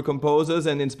for composers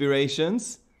and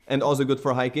inspirations, and also good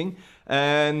for hiking.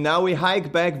 And now we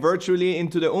hike back virtually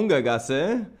into the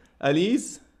Ungargasse.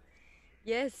 Alice?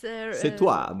 Yes, C'est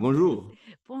toi. Bonjour.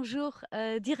 Bonjour,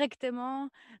 directement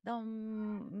dans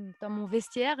mon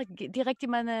vestiaire, direct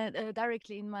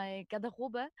directly in my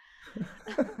garderobe.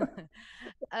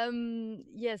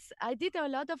 Yes, I did a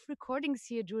lot of recordings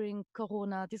here during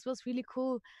Corona. This was really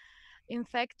cool. In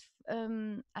fact,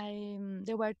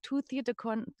 there were 2 theater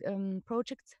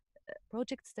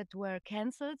projects that were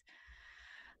cancelled.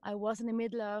 I was in the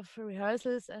middle of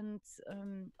rehearsals, and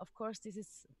of course, this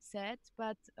is sad,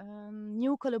 but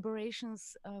new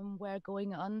collaborations were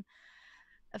going on.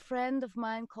 A friend of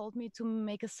mine called me to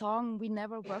make a song. We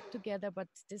never worked together, but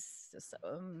this is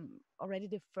already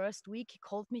the first week. He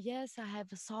called me, yes, I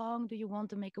have a song. Do you want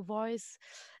to make a voice?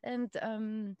 And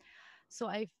so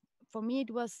for me, it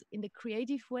was in the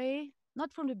creative way,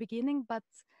 not from the beginning, but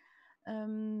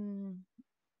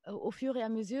au fur et à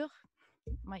mesure.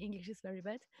 My English is very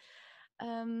bad.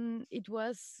 It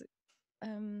was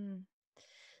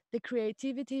the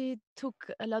creativity took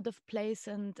a lot of place,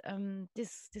 and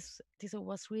this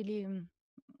was really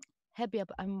happy.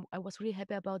 I was really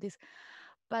happy about this,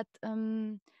 but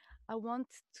I want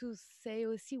to say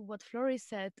or see what Flori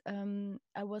said.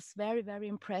 I was very, very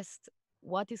impressed.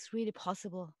 What is really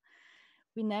possible?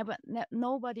 We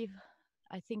nobody,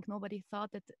 I think nobody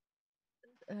thought that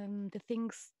the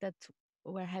things that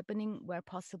were happening were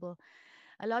possible.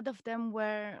 A lot of them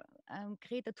were,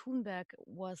 Greta Thunberg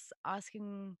was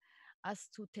asking us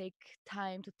to take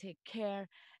time, to take care,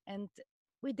 and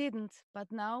we didn't.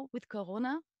 But now with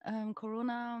Corona,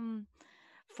 Corona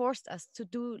forced us to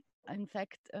do, in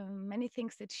fact, many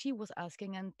things that she was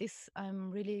asking, and this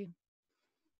I'm really,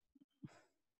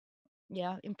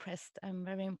 impressed. I'm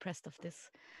very impressed of this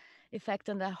effect,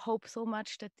 and I hope so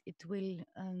much that it will,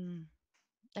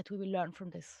 that we will learn from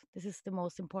this. This is the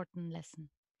most important lesson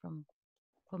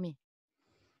for me.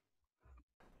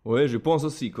 Oui, je pense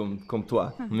aussi comme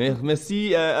toi.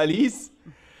 Merci, Alice.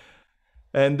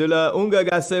 And de la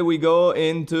Ungargasse, we go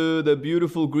into the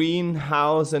beautiful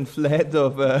greenhouse and flat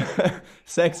of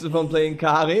saxophone playing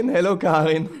Karin. Hello,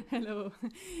 Karin. Hello.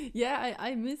 Yeah,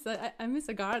 I miss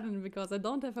a garden because I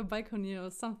don't have a balcony or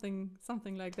something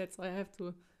like that. So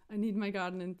I need my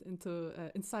garden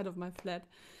inside of my flat.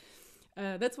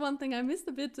 That's one thing I missed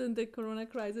a bit in the Corona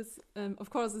crisis. Of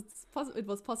course, it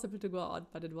was possible to go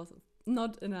out, but it was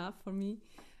not enough for me.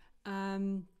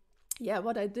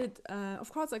 What I did, of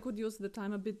course, I could use the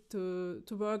time a bit to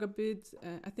work a bit.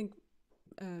 I think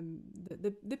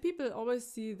the people always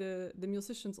see the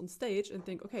musicians on stage and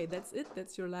think, okay, that's it,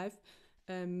 that's your life.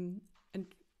 And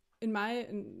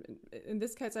in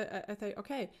this case, I think,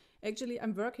 okay, actually,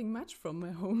 I'm working much from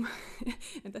my home,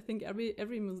 and I think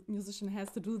every musician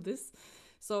has to do this.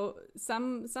 So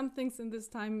some things in this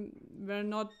time were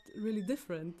not really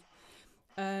different.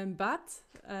 But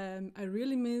I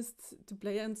really missed to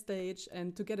play on stage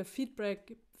and to get a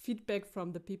feedback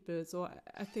from the people. So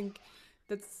I think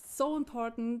that's so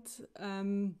important,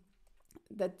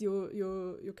 that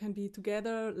you can be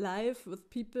together live with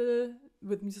people,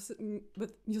 with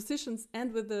musicians,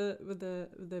 and with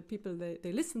the people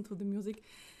they listen to the music,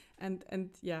 and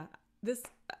this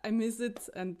I miss it,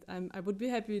 and I would be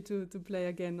happy to play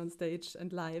again on stage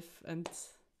and live, and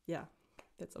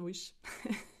that's a wish.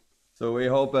 So we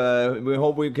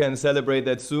hope we can celebrate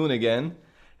that soon again.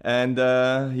 And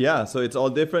so it's all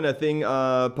different. I think,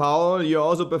 Paul, you're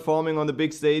also performing on the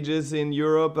big stages in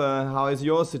Europe. How is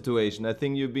your situation? I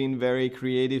think you've been very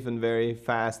creative and very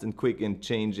fast and quick in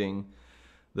changing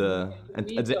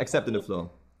accepting the flow.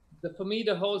 For me,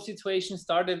 the whole situation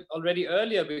started already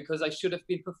earlier, because I should have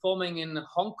been performing in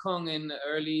Hong Kong in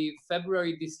early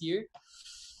February this year.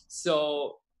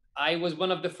 So I was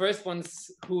one of the first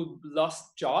ones who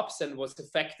lost jobs and was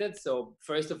affected. So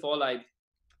first of all, I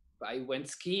went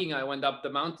skiing, I went up the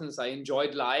mountains, I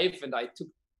enjoyed life, and I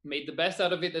made the best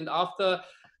out of it. And after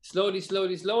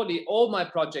slowly, all my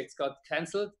projects got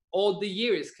cancelled. All the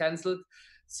year is cancelled.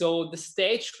 So the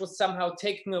stage was somehow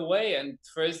taken away, and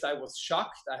first I was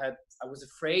shocked. I was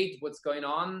afraid, what's going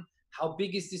on? How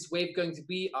big is this wave going to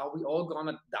be? Are we all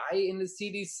gonna die in the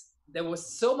cities? There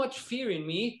was so much fear in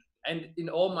me and in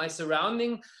all my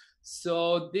surrounding.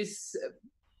 So this,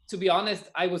 to be honest,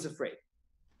 I was afraid.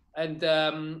 And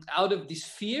out of this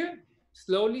fear,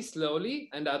 slowly,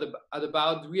 and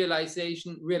about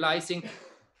realizing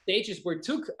stages were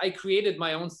took, I created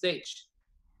my own stage.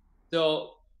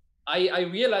 So I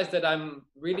realized that I'm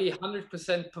really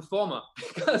 100% performer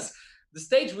because the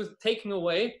stage was taken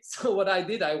away. So what I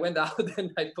did, I went out and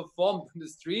I performed in the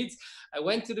streets. I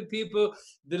went to the people,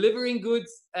 delivering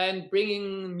goods and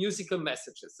bringing musical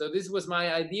messages. So this was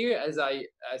my idea, as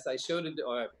I showed it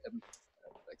or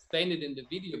explained it in the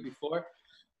video before.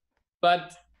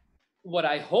 But what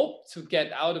I hope to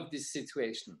get out of this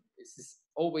situation is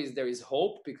always there is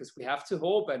hope, because we have to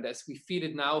hope. And as we feel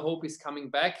it now, hope is coming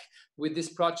back with this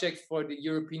project for the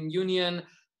European Union,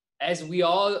 as we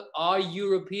all are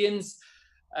Europeans,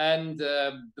 and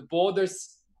the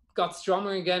borders got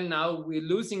stronger again. Now we're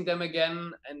losing them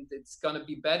again, and it's going to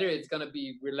be better. It's going to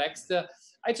be relaxed.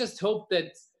 I just hope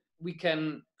that we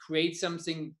can create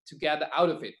something together out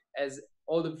of it. As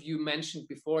all of you mentioned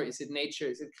before, is it nature?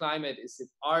 Is it climate? Is it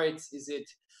art? Is it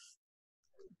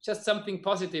just something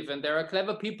positive? And there are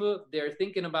clever people, they're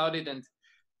thinking about it, and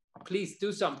please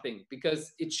do something,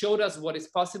 because it showed us what is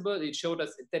possible. It showed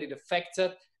us that it affects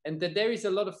us, and that there is a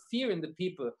lot of fear in the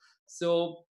people.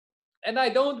 So, and I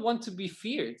don't want to be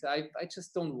feared. I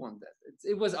just don't want that.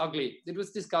 It was ugly. It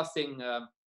was disgusting.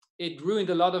 It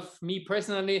ruined a lot of me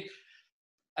personally,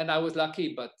 and I was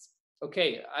lucky, but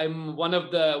okay, I'm one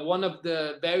of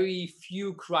the very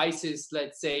few crisis,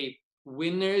 let's say,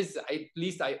 winners. At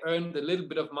least I earned a little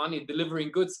bit of money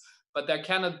delivering goods, but there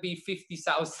cannot be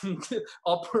 50,000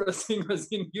 opera singers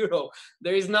in Europe.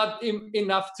 There is not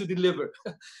enough to deliver.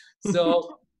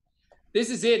 So this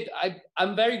is it.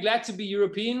 I'm very glad to be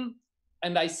European,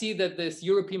 and I see that this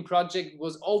European project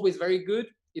was always very good.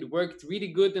 It worked really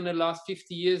good in the last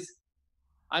 50 years.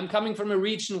 I'm coming from a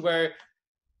region where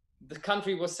the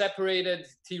country was separated,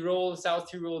 Tyrol, South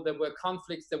Tyrol, there were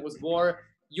conflicts, there was war.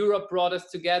 Europe brought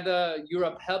us together.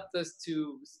 Europe helped us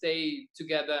to stay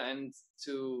together and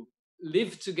to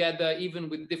live together, even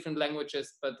with different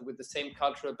languages, but with the same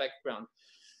cultural background.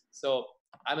 So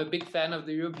I'm a big fan of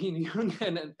the European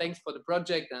Union, and thanks for the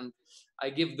project. And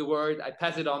I give the word, I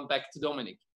pass it on back to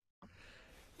Dominic.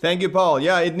 Thank you, Paul.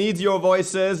 Yeah, it needs your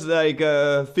voices, like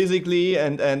physically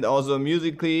and also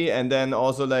musically, and then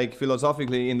also like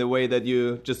philosophically in the way that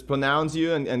you just pronounce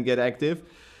you and get active.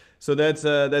 So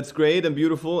that's great and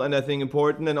beautiful, and I think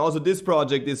important. And also this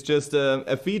project is just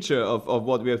a feature of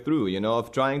what we are through, you know,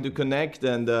 of trying to connect.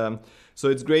 And so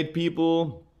it's great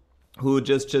people who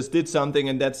just did something,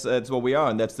 and that's what we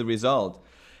are, and that's the result.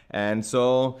 And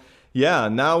so, yeah,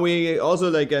 now we also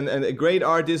like a great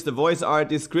artist, a voice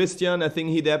artist, Christian. I think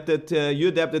he adapted, you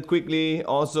adapted quickly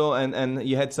also, and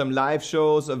you had some live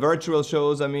shows, virtual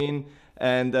shows, I mean,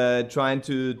 and trying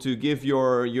to give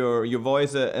your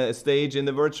voice a stage in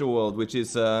the virtual world, which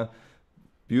is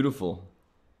beautiful.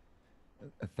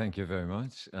 Thank you very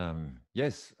much.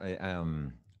 Yes,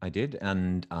 I did,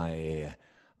 and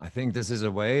I think this is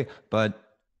a way,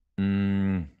 but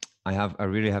I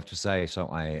really have to say, so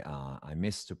I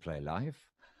miss to play live,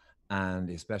 and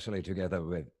especially together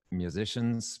with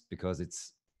musicians, because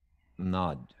it's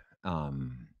not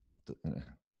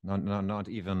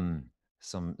even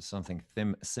something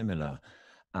similar.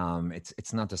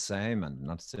 It's not the same and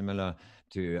not similar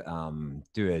to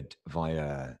do it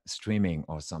via streaming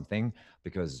or something,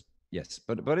 because yes,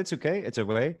 but it's okay, it's a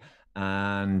way.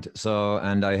 And so,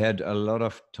 and I had a lot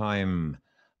of time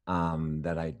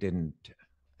that I didn't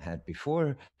had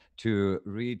before to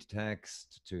read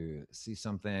text, to see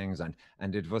some things,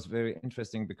 and it was very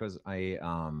interesting because I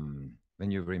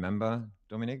when you remember,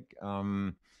 Dominic,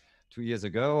 2 years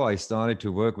ago I started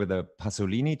to work with a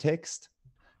Pasolini text.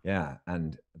 Yeah,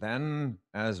 and then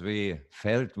as we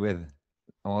felt with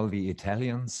all the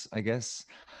Italians, I guess,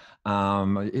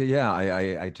 yeah,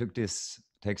 I took this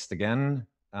text again,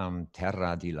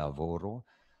 Terra di Lavoro,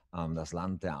 das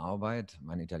Land der Arbeit.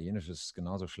 Mein Italienisch ist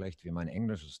genauso schlecht wie mein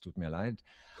Englisch, es tut mir leid.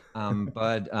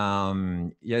 But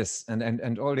yes,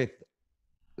 and all the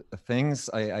things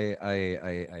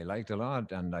I liked a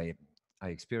lot, and I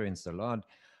experienced a lot.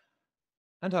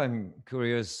 And I'm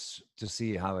curious to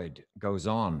see how it goes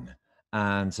on.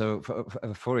 And so,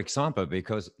 for example,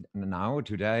 because now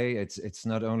today it's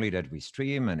not only that we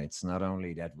stream, and it's not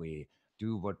only that we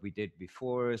do what we did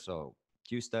before, so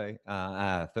Tuesday,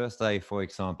 Thursday, for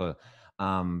example,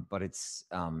 but it's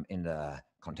in the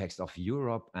context of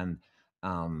Europe, and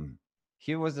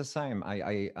here was the same.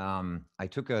 I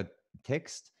took a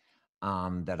text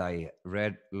that I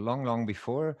read long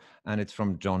before, and it's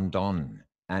from John Donne.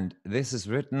 And this is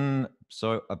written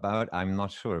about, I'm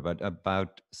not sure, but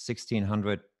about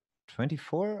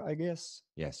 1624, I guess.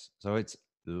 Yes. So it's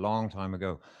a long time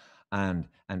ago. And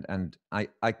I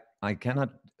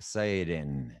cannot say it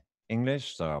in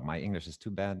English, so my English is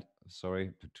too bad.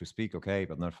 Sorry to speak, okay,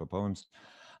 but not for poems.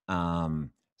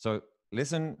 So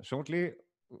listen shortly,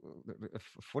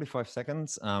 45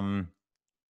 seconds.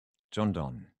 John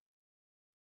Donne.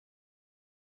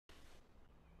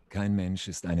 Kein Mensch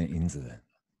ist eine Insel,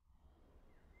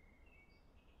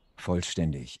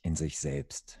 vollständig in sich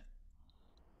selbst.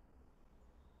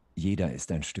 Jeder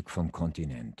ist ein Stück vom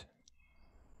Kontinent,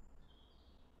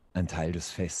 ein Teil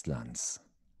des Festlands.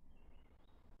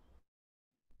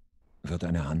 Wird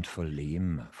eine Handvoll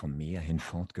Lehm vom Meer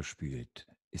hinfortgespült,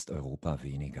 ist Europa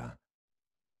weniger.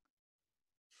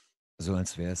 So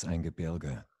als wäre es ein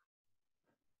Gebirge,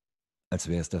 als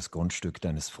wäre es das Grundstück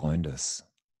deines Freundes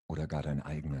oder gar dein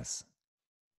eigenes.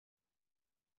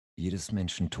 Jedes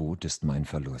Menschen Tod ist mein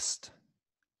Verlust,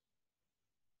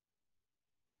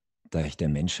 da ich der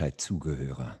Menschheit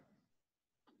zugehöre.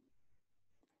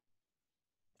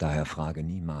 Daher frage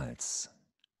niemals,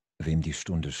 wem die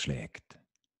Stunde schlägt.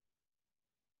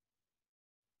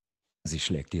 Sie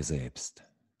schlägt dir selbst.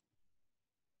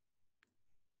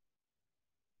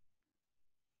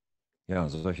 Ja,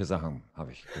 so solche Sachen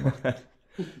habe ich gemacht.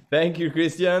 Thank you,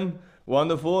 Christian.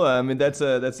 Wonderful. I mean,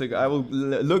 I will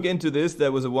look into this.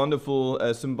 That was a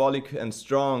wonderful, symbolic and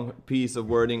strong piece of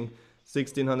wording.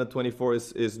 1624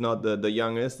 is not the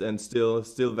youngest and still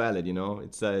valid. You know,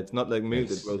 it's not like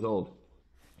music that grows old.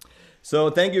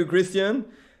 So thank you, Christian.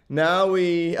 Now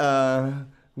we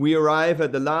arrive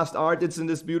at the last artists in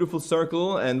this beautiful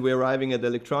circle, and we're arriving at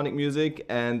electronic music.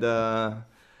 And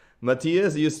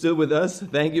Matthias, are you still with us?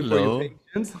 Thank you for your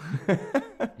patience.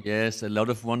 Yes, a lot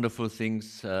of wonderful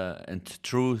things and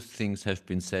true things have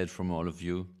been said from all of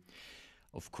you.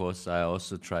 Of course, I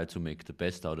also try to make the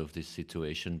best out of this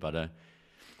situation, but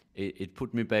it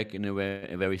put me back in a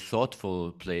very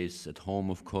thoughtful place at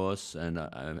home, of course, and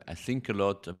I think a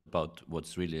lot about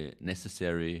what's really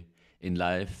necessary in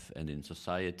life and in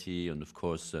society. And of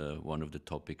course, one of the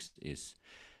topics is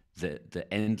the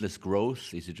endless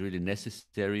growth. Is it really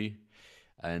necessary?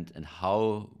 And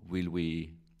how will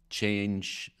we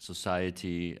change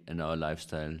society and our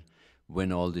lifestyle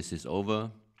when all this is over?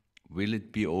 Will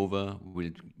it be over?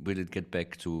 Will it get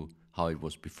back to how it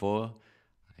was before?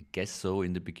 I guess so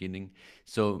in the beginning.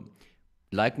 So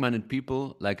like-minded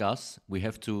people like us, we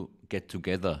have to get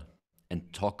together and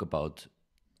talk about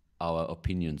our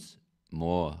opinions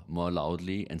more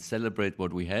loudly and celebrate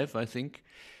what we have, I think.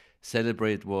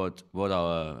 Celebrate what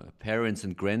our parents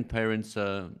and grandparents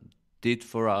did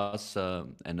for us.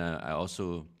 And I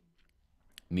also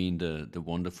mean the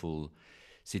wonderful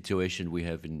situation we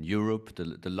have in Europe,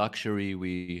 the luxury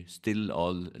we still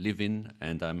all live in.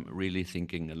 And I'm really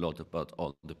thinking a lot about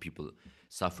all the people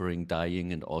suffering,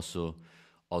 dying, and also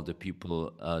all the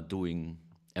people doing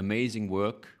amazing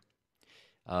work,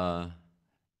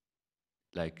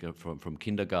 like from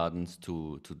kindergartens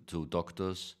to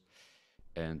doctors,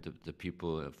 and the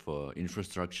people for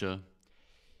infrastructure.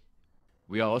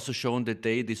 We are also shown that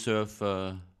they deserve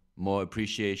more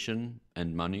appreciation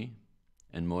and money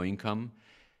and more income.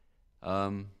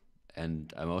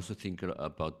 And I'm also thinking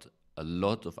about a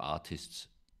lot of artists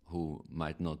who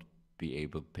might not be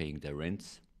able paying their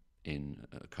rents in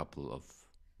a couple of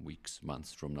weeks,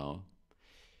 months from now.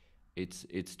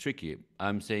 It's tricky.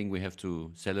 I'm saying we have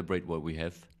to celebrate what we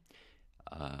have.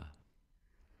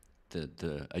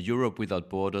 A Europe without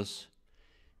borders,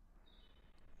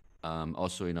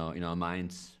 also in our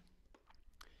minds,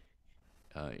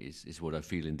 is what I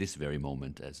feel in this very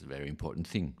moment as a very important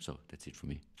thing. So that's it for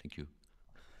me. Thank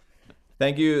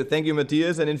you. Thank you,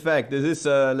 Matthias. And in fact, this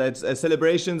is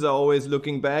celebrations are always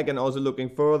looking back and also looking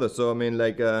further. So I mean,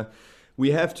 like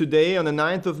we have today on the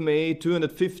 9th of May,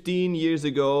 215 years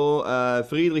ago,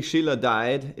 Friedrich Schiller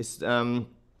died,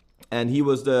 and he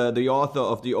was the author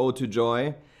of the Ode to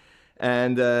Joy.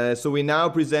 And so we now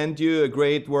present you a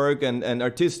great work and an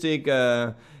artistic,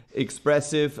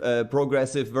 expressive,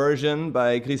 progressive version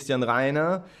by Christian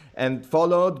Reiner, and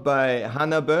followed by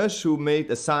Hannah Bösch, who made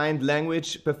a signed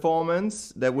language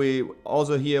performance that we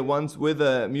also hear once with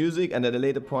music, and at a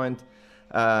later point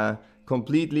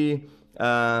completely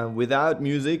without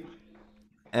music.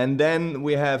 And then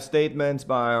we have statements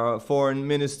by our Foreign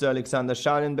Minister Alexander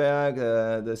Schallenberg,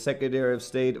 the Secretary of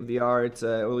State of the Arts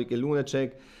Ulrike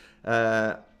Lunacek,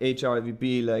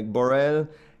 HRVP like Borrell,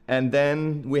 and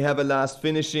then we have a last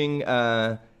finishing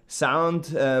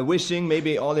sound wishing,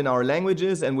 maybe all in our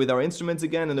languages and with our instruments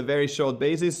again on a very short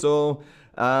basis. So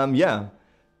yeah,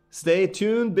 stay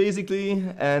tuned basically,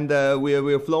 and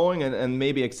we're flowing and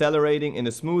maybe accelerating in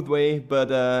a smooth way. But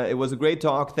it was a great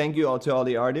talk. Thank you all to all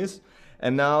the artists.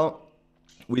 And now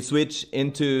we switch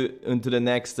into the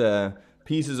next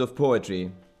pieces of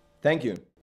poetry. Thank you.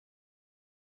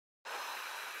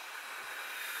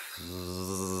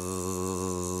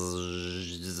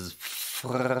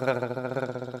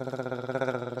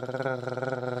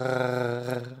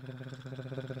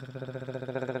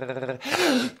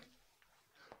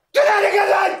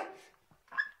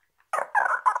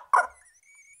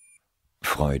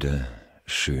 Freude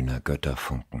schöner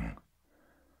Götterfunken.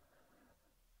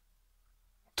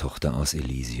 Tochter aus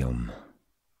Elysium,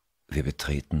 wir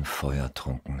betreten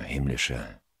feuertrunken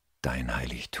himmlische, dein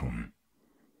Heiligtum.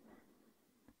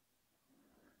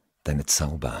 Deine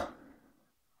Zauber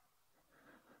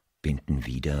binden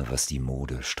wieder, was die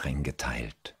Mode streng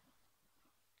geteilt.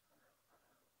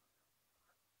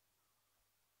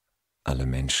 Alle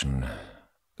Menschen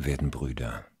werden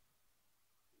Brüder.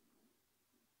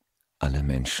 Alle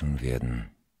Menschen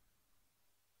werden,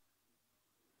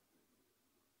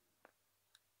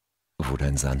 wo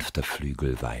dein sanfter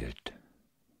Flügel weilt.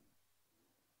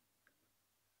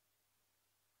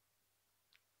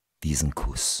 Diesen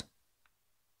Kuss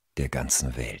der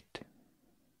ganzen Welt.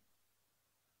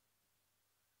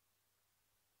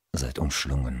 Seid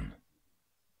umschlungen,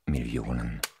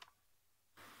 Millionen.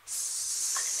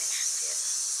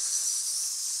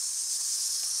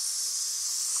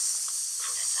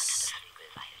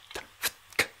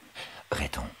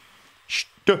 Rettung.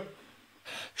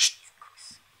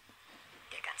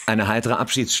 Eine heitere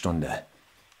Abschiedsstunde.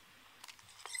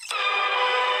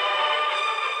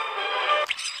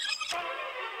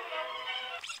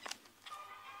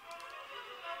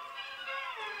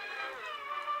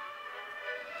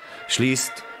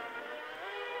 Schließt.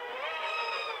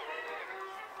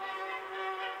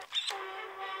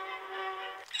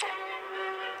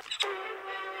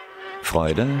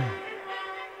 Freude.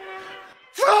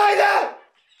 Freude!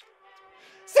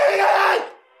 Singen!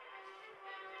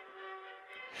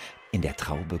 In der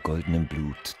Traube goldenem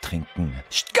Blut trinken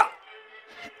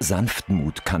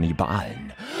Sanftmut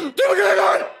Kannibalen.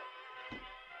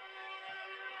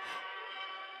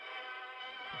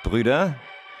 Brüder,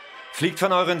 fliegt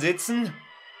von euren Sitzen.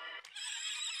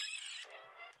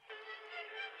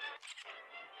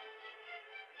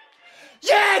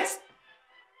 Jetzt!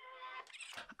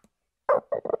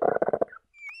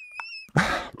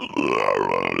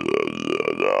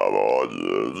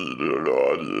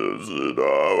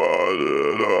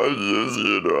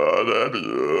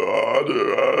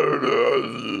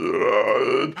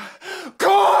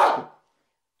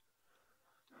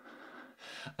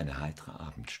 Eine heitere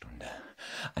Abendstunde,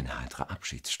 eine heitere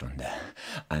Abschiedsstunde,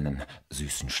 einen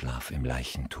süßen Schlaf im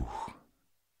Leichentuch,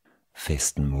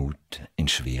 festen Mut in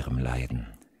schwerem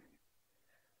Leiden,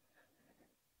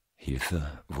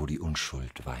 Hilfe, wo die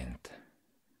Unschuld weint,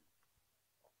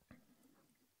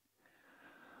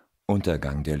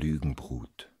 Untergang der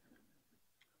Lügenbrut,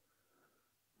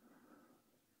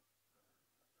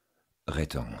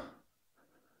 Rettung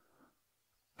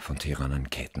von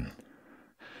Tyrannenketten,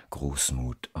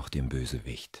 Großmut auch dem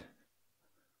Bösewicht,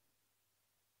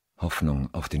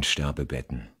 Hoffnung auf den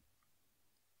Sterbebetten.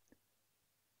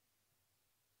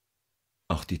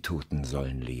 Auch die Toten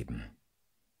sollen leben.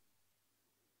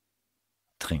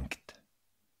 Trinkt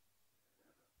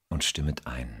und stimmet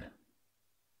ein.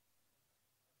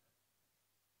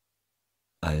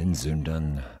 Allen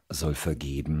Sündern soll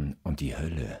vergeben und die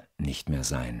Hölle nicht mehr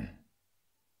sein.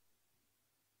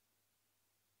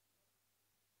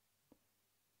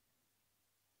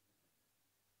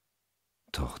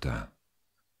 Tochter.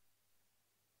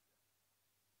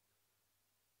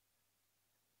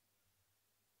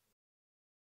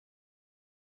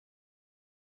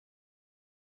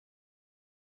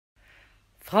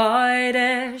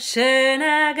 Freude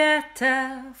schöner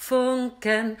Götter,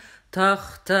 Funken,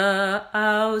 Tochter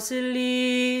aus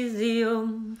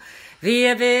Elysium.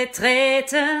 Wir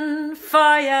betreten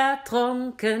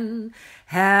feuertrunken,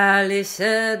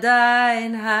 herrliche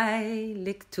dein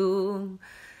Heiligtum.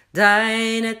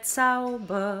 Deine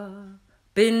Zauber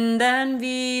binden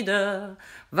wieder,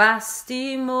 was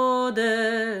die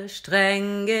Mode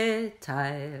streng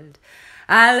geteilt.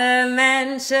 Alle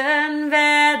Menschen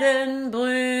werden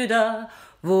Brüder,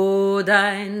 wo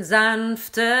dein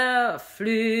sanfter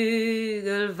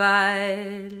Flügel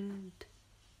weilt.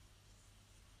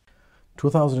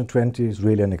 2020 is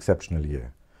really an exceptional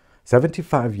year.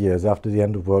 75 years after the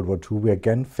end of World War II, we are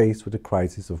again faced with a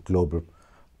crisis of global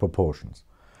proportions.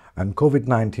 And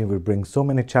COVID-19 will bring so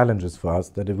many challenges for us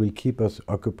that it will keep us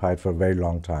occupied for a very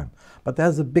long time. But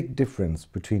there's a big difference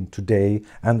between today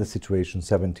and the situation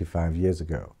 75 years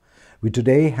ago. We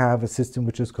today have a system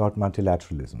which is called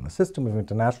multilateralism, a system of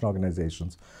international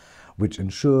organizations which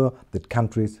ensure that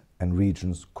countries and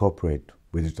regions cooperate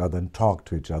with each other and talk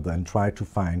to each other and try to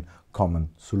find common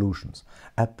solutions.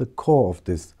 At the core of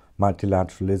this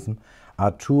multilateralism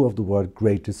are two of the world's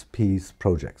greatest peace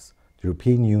projects, the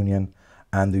European Union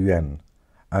and the UN.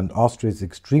 And Austria is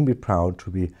extremely proud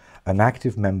to be an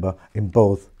active member in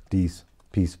both these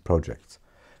peace projects.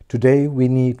 Today we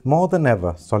need more than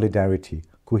ever solidarity,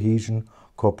 cohesion,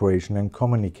 cooperation and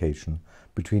communication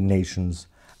between nations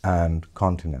and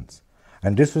continents.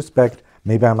 In this respect,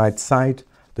 maybe I might cite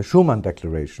the Schuman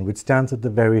Declaration, which stands at the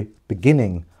very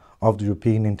beginning of the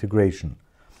European integration.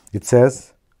 It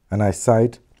says, and I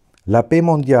cite, La paix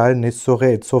mondiale ne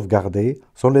saurait être sauvegardée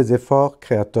sans les efforts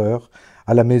créateurs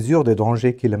à la mesure des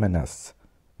dangers qui la menacent.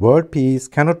 World peace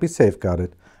cannot be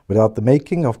safeguarded without the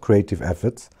making of creative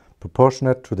efforts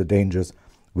proportionate to the dangers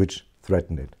which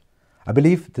threaten it. I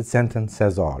believe the sentence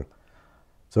says all.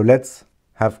 So let's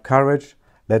have courage,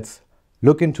 let's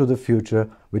look into the future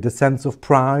with a sense of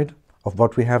pride of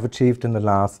what we have achieved in the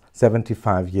last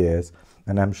 75 years,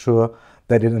 and I'm sure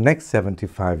that in the next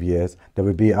 75 years there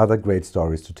will be other great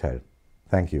stories to tell.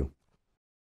 Thank you.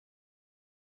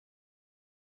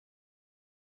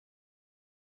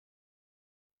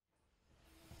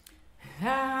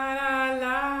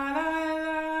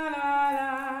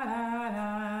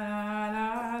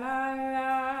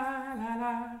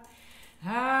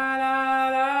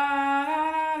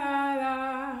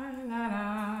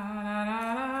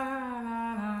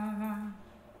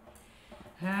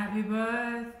 Happy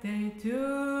birthday to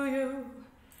you.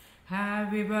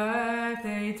 Happy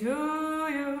birthday to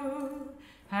you.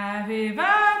 Happy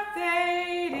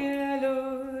birthday, dear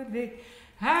Ludwig.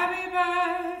 Happy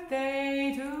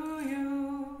birthday to you.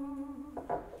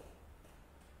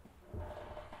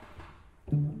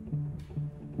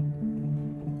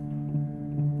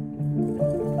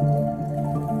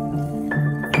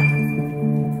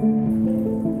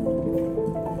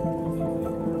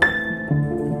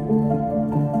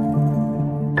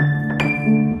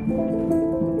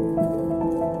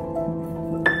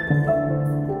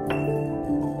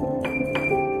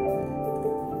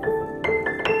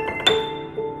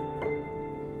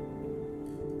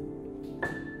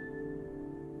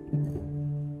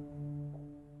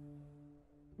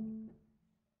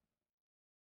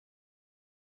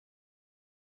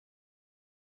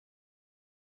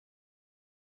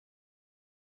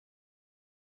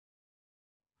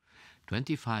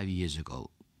 "25 years ago,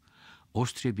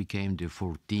 Austria became the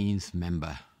 14th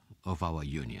member of our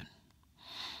union.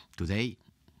 Today,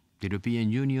 the European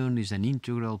Union is an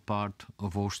integral part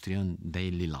of Austrian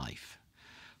daily life,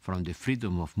 from the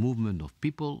freedom of movement of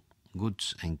people,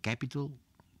 goods and capital,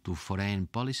 to foreign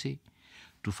policy,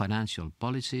 to financial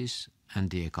policies and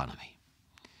the economy.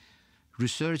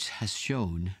 Research has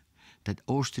shown that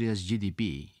Austria's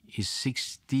GDP is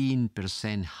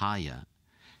 16% higher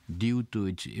due to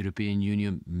its European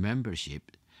Union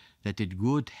membership that it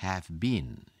would have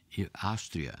been if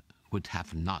Austria would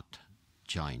have not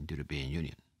joined the European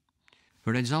Union.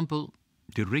 For example,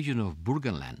 the region of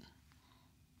Burgenland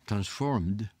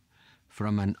transformed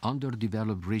from an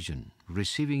underdeveloped region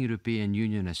receiving European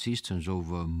Union assistance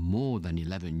over more than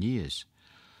 11 years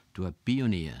to a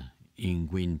pioneer in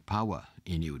wind power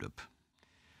in Europe.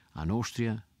 And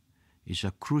Austria is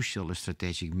a crucial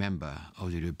strategic member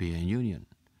of the European Union,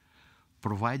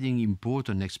 providing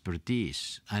important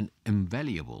expertise and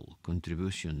invaluable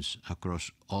contributions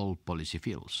across all policy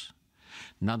fields,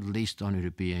 not least on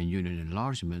European Union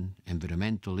enlargement,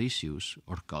 environmental issues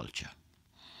or culture.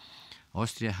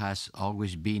 Austria has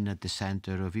always been at the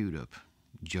center of Europe,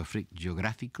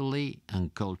 geographically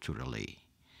and culturally.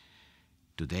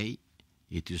 Today,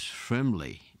 it is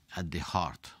firmly at the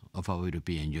heart of our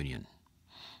European Union.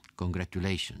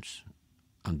 Congratulations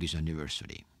on this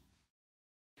anniversary.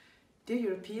 Dear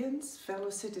Europeans, fellow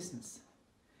citizens,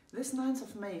 this 9th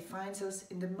of May finds us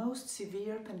in the most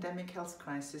severe pandemic health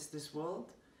crisis this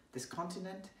world, this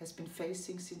continent, has been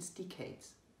facing since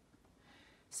decades.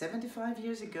 75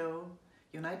 years ago,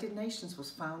 United Nations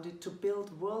was founded to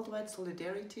build worldwide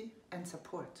solidarity and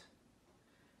support.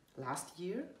 Last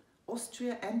year,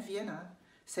 Austria and Vienna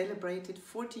celebrated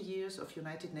 40 years of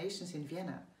United Nations in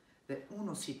Vienna, the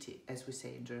UNO city, as we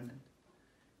say in German.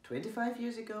 25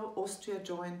 years ago, Austria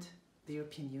joined the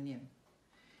European Union.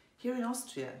 Here in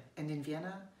Austria and in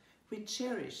Vienna, we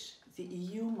cherish the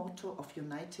EU motto of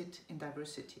United in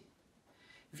Diversity.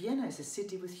 Vienna is a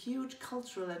city with huge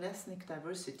cultural and ethnic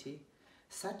diversity,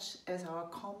 such as our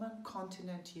common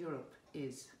continent Europe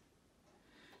is.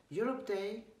 Europe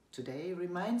Day today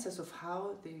reminds us of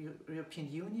how the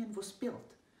European Union was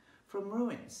built from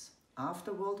ruins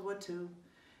after World War II,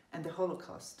 and the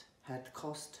Holocaust had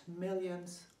cost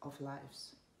millions of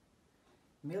lives.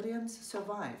 Millions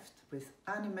survived with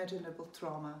unimaginable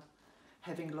trauma,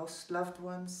 having lost loved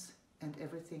ones and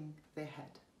everything they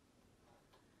had.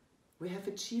 We have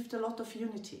achieved a lot of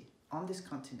unity on this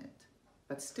continent,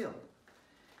 but still,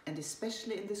 and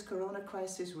especially in this corona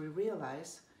crisis, we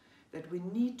realize that we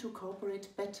need to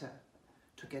cooperate better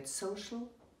to get social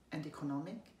and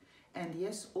economic, and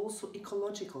yes, also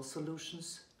ecological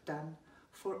solutions done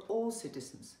for all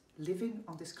citizens living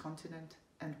on this continent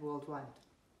and worldwide.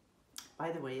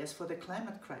 By the way, as for the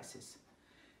climate crisis,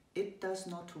 it does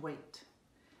not wait,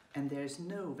 and there is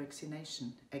no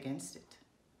vaccination against it.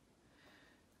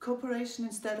 Cooperation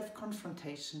instead of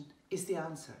confrontation is the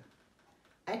answer.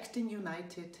 Acting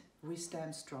united, we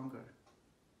stand stronger.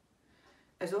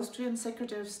 As Austrian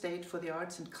Secretary of State for the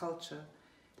Arts and Culture,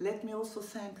 let me also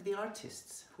thank the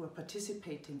artists who are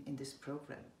participating in this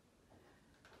program.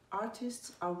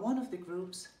 Artists are one of the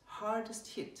groups hardest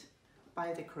hit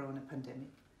by the corona pandemic,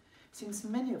 since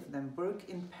many of them work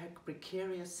in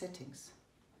precarious settings.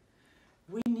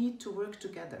 We need to work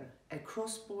together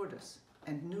across borders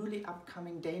and newly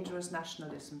upcoming dangerous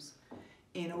nationalisms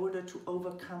in order to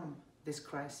overcome this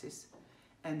crisis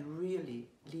and really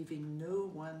leaving no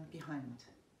one behind.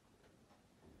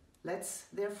 Let's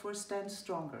therefore stand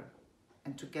stronger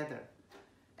and together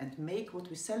and make what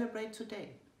we celebrate today,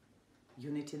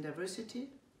 unity and diversity,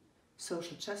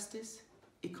 social justice,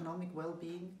 economic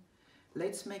well-being,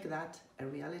 let's make that a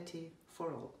reality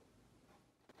for all.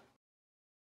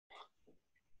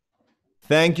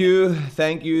 Thank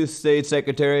you, State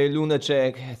Secretary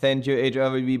Lunacek. Thank you,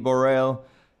 HRVB Borrell.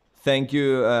 Thank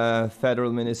you,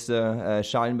 Federal Minister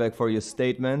Schallenberg, for your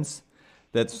statements.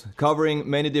 That's covering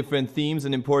many different themes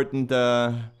and important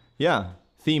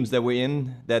themes that we're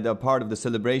in that are part of the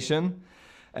celebration.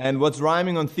 And what's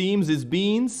rhyming on themes is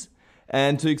beans.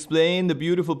 And to explain the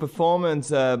beautiful performance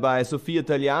by Sofia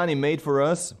Tagliani made for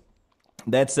us,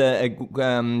 that's a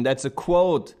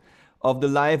quote of the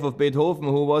life of Beethoven,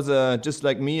 who was just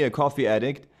like me, a coffee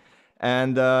addict.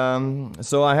 And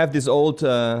so I have this old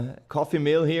coffee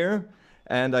mill here,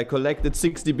 and I collected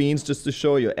 60 beans just to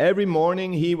show you. Every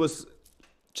morning he was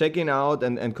checking out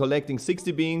and collecting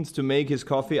 60 beans to make his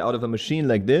coffee out of a machine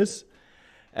like this.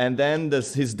 And then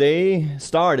his day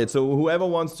started. So whoever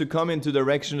wants to come into the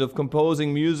direction of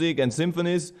composing music and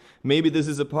symphonies, maybe this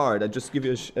is a part. I just give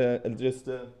you this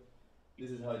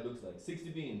is how it looks like. 60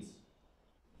 beans.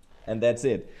 And that's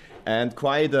it. And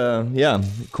quite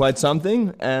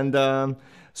something. And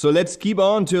so let's keep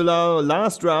on to our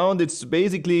last round. It's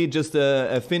basically just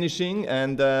a finishing,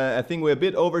 and I think we're a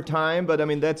bit over time, but I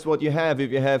mean, that's what you have.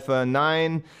 If you have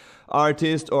 9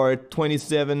 artists or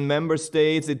 27 member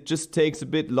states, it just takes a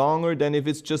bit longer than if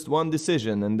it's just one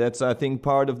decision. And that's, I think,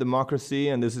 part of democracy,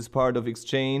 and this is part of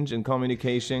exchange and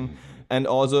communication. And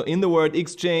also in the word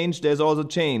exchange, there's also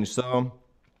change. So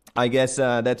I guess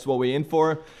that's what we're in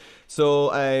for. So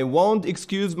I won't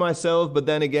excuse myself, but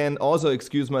then again, also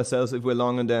excuse myself if we're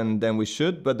longer than we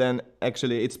should. But then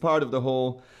actually, it's part of the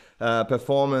whole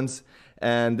performance.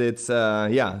 And it's,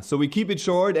 so we keep it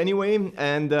short anyway.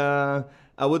 And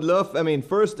I would love,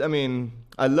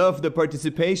 I love the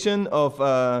participation of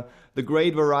the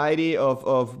great variety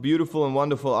of beautiful and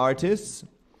wonderful artists.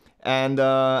 And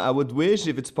I would wish,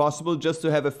 if it's possible, just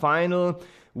to have a final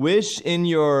wish in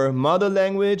your mother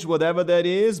language, whatever that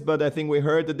is, but I think we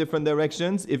heard the different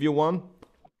directions, if you want.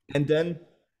 And then,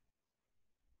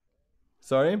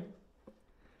 sorry?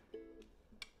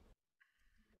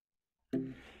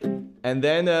 And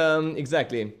then,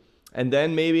 exactly. And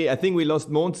then maybe, I think we lost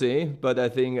Monse, but I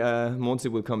think Monse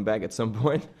will come back at some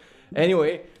point.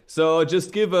 Anyway, so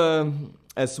just give a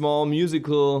small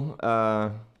musical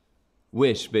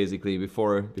wish, basically,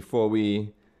 before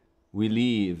we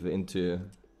leave into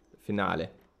finale.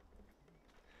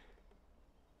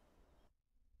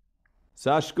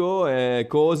 Sashko,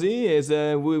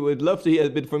 Cosi, we would love to hear a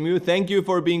bit from you. Thank you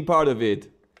for being part of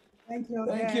it. Thank you.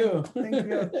 Thank you. Thank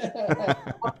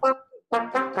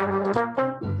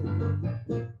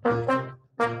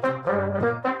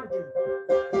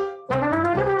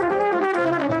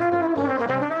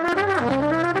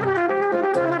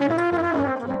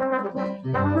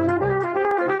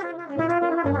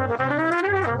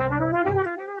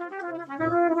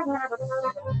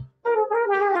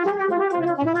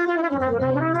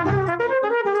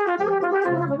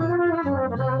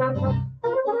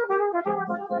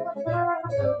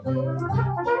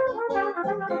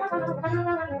you.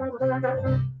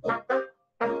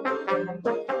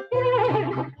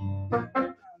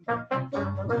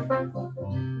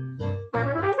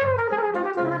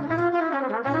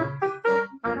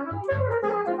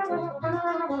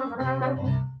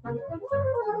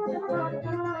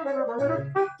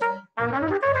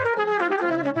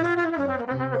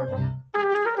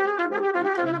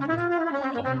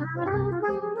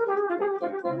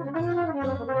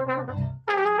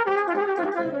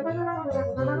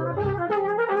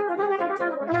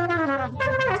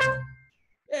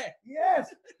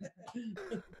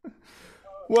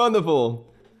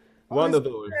 Wonderful.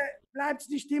 Wonderful. Bleibt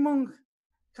die Stimmung,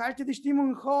 halte die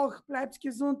Stimmung hoch, bleibt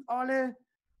gesund, alle.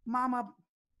 Мама,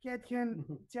 Кетхен,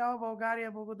 цяла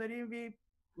България, благодарим ви.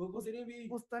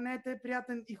 Останете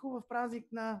приятен и хубав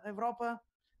празник на Европа.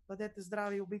 Бъдете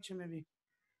здрави, обичаме ви.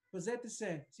 Пазете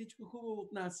се, всичко хубаво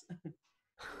от нас.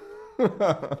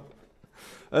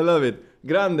 I love it.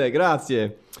 Grande,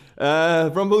 grazie.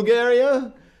 From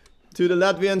Bulgaria to the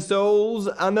Latvian souls,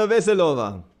 Anna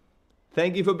Veselova.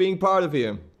 Thank you for being part of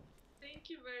here. Thank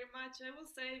you very much. I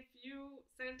will say a few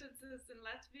sentences in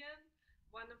Latvian,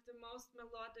 one of the most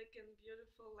melodic and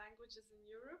beautiful languages in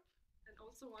Europe, and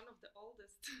also one of the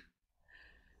oldest.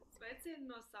 Sveicieni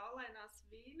no saulainās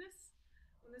Vīnes,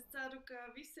 un es ceru, ka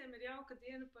visiem ir jauka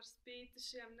diena par spīti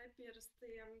šiem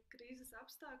neparastajiem krīzes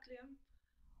apstākļiem,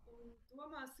 un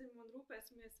domāsim un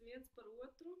rūpēsimies viens par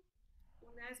otru,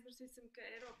 un neaizmirsīsim, ka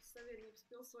Eiropas Savienības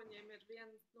pilsoņiem ir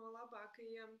viena no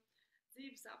labākajiem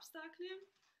dzīves apstākļiem,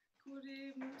 kuri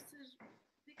mums ir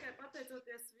tikai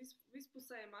pateicoties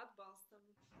vispusējiem atbalstam.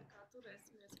 Tā kā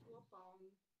turēsimies kopā un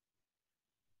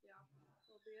jā,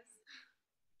 paldies.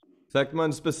 Sagt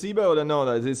man Spasiba oder no?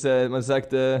 Das ist, man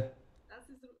sagt... That's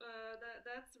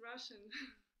Russian.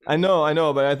 I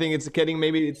know, but I think it's getting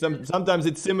maybe... sometimes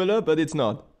it's similar, but it's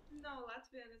not. No,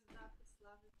 Latvian is not a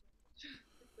Slavic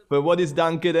language. But what is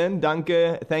danke then?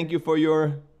 Danke, thank you for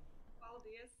your...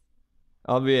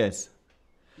 Obvious.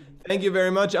 Thank you very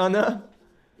much, Anna.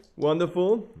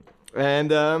 Wonderful.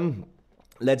 And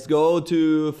let's go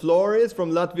to Floris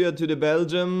from Latvia to the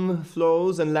Belgium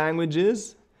flows and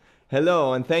languages.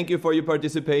 Hello, and thank you for your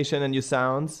participation and your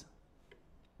sounds.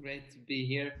 Great to be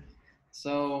here.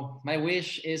 So, my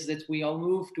wish is that we all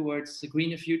move towards a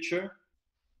greener future.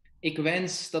 Ik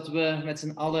wens dat we met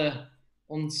z'n allen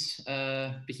ons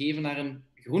begeven naar een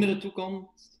groenere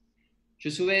toekomst. Je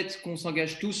souhaite qu'on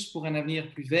s'engage tous pour un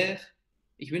avenir plus vert.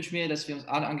 Ich wünsche mir, dass wir uns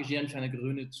alle engagieren für eine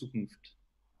grüne Zukunft.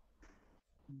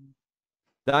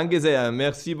 Danke sehr,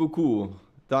 merci beaucoup.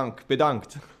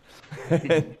 Bedankt.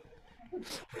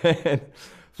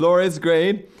 Floris,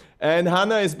 great. And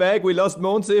Hannah is back. We lost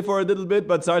Monse for a little bit,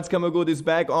 but Salzkammergut is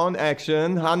back on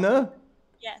action. Hannah?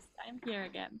 Yes, I'm here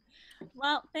again.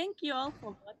 Well, thank you all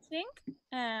for watching.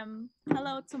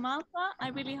 Hello to Malta. I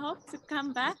really hope to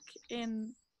come back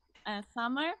in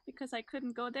summer because I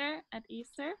couldn't go there at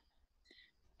Easter.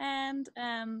 And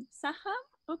Sacha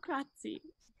Ukrazi.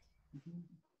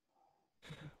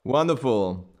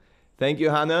 Wonderful. Thank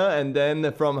you, Hannah. And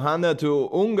then from Hannah to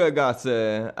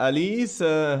Ungargasse. Alice,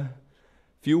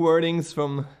 few wordings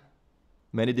from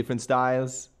many different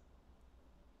styles.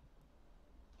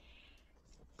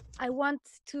 I want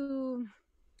to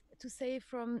say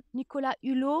from Nicolas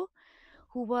Hulot,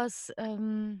 who was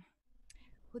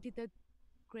who did a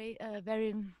great,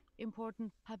 very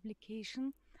important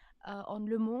publication on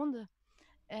Le Monde,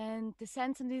 and the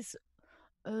sentence is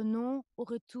non au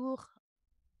retour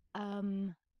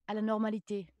à la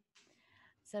normalité.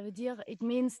 Ça veut dire, it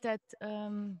means that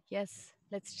yes,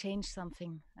 let's change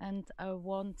something, and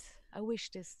I wish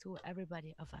this to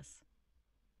everybody of us.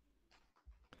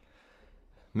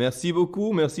 Merci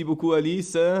beaucoup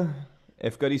Alice,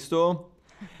 Efkaristo.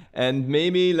 And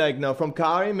maybe like now from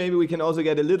Kari, maybe we can also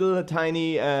get a little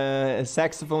tiny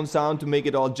saxophone sound to make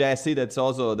it all jazzy. That's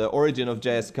also the origin of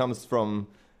jazz, comes from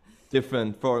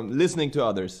listening to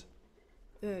others.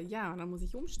 Ja, und dann muss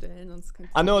ich umstellen, sonst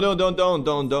könnte no,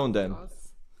 don't then.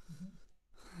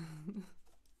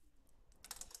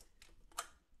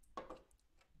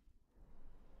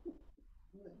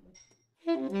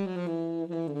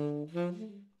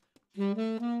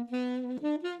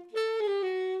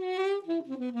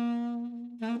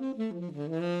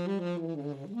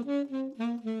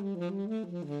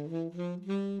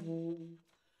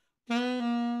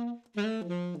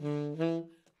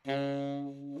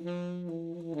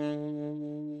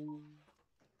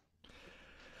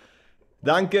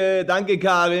 Danke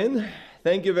Karin.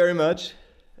 Thank you very much.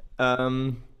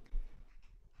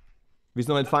 Willst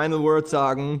du noch ein Final Word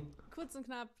sagen? Kurz und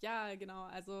knapp, ja, genau.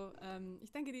 Also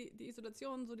ich denke, die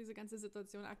Isolation, so diese ganze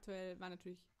Situation aktuell war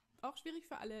natürlich auch schwierig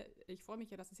für alle. Ich freue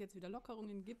mich ja, dass es jetzt wieder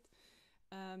Lockerungen gibt.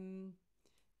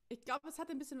 Ich glaube, es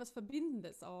hat ein bisschen was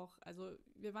Verbindendes auch. Also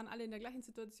wir waren alle in der gleichen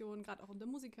Situation, gerade auch unter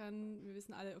Musikern. Wir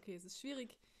wissen alle, okay, es ist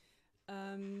schwierig.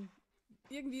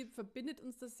 Irgendwie verbindet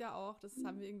uns das ja auch. Das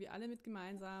haben wir irgendwie alle mit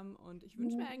gemeinsam. Und ich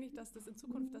wünsche mir eigentlich, dass das in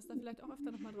Zukunft, dass da vielleicht auch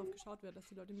öfter nochmal drauf geschaut wird, dass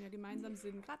die Leute mehr gemeinsam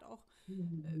sind. Gerade auch,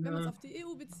 wenn man es auf die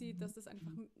EU bezieht, dass das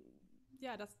einfach,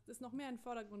 ja, dass das noch mehr in den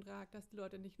Vordergrund ragt, dass die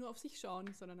Leute nicht nur auf sich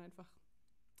schauen, sondern einfach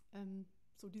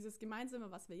so dieses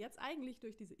Gemeinsame, was wir jetzt eigentlich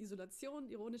durch diese Isolation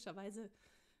ironischerweise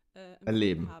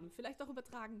erleben haben. Vielleicht auch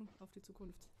übertragen auf die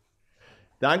Zukunft.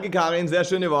 Danke, Karin, sehr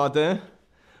schöne Worte.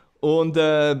 Und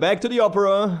back to the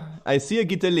opera. I see a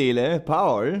guitarlele.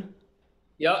 Paul.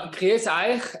 Yeah, grüß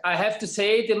euch. I have to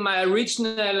say it in my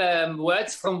original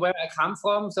words from where I come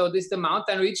from. So this is the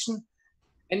mountain region.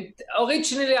 And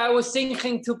originally I was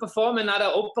thinking to perform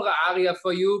another opera aria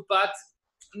for you, but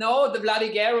no, the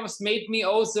Bloody Garros made me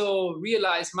also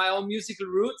realize my own musical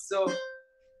roots. So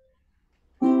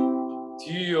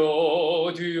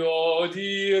Dio, Dio,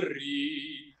 di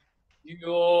ri,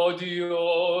 Dio,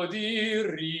 Dio, di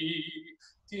ri,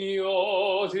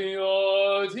 Dio,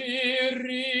 Dio, di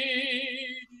ri,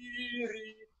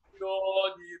 Dio,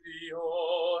 di rio,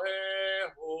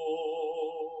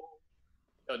 ho.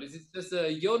 So this is just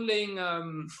a yodeling,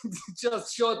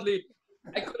 just shortly.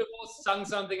 I could have also sung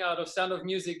something out of Sound of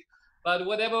Music, but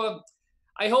whatever.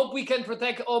 I hope we can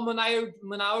protect all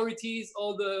minorities,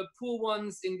 all the poor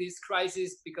ones in this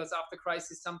crisis, because after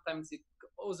crisis, sometimes it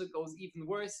also goes even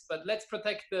worse. But let's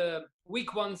protect the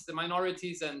weak ones, the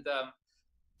minorities, and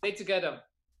stay together.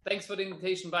 Thanks for the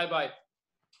invitation. Bye-bye.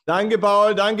 Danke,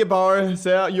 Paul. Danke, Paul.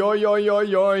 Sehr,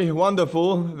 yo.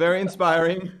 Wonderful. Very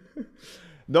inspiring.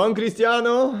 Don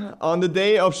Cristiano, on the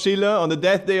day of Schiller, on the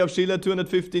death day of Schiller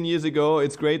 215 years ago,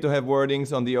 it's great to have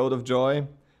wordings on the Ode of Joy.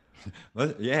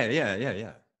 Well, yeah.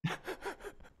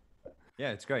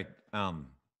 Yeah, it's great.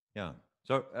 Yeah.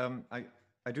 So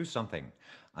I do something.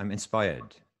 I'm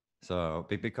inspired. So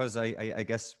because I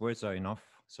guess words are enough.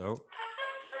 So.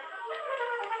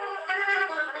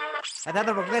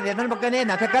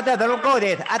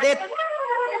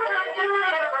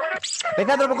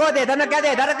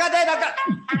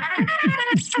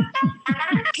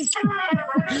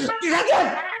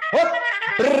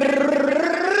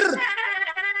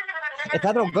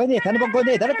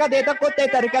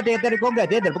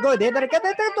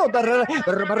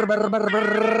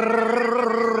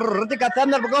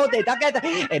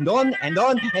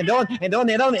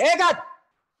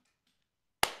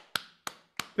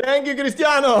 Thank you,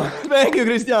 Cristiano. Thank you,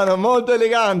 Cristiano. Molto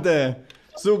elegante.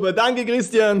 Super. Danke,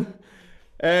 Christian.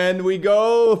 And we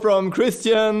go from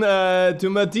Christian to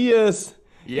Matthias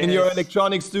in your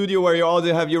electronic studio where you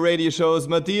also have your radio shows.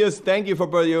 Matthias, thank you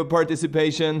for your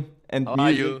participation and How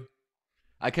music. are you?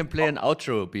 I can play an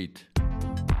outro beat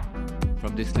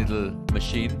from this little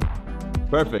machine.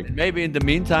 Perfect. And maybe in the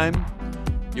meantime,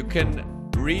 you can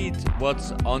read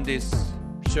what's on this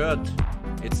shirt.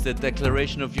 It's the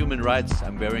Declaration of Human Rights.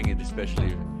 I'm wearing it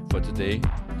especially for today.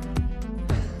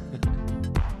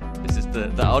 This is the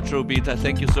outro beat. I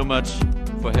thank you so much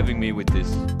for having me with this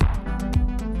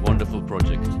wonderful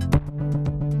project.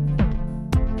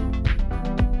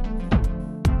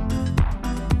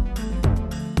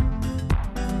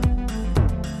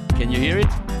 Can you hear it?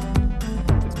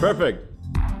 It's perfect.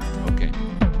 Okay.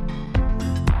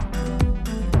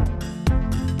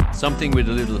 Something with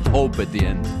a little hope at the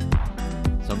end.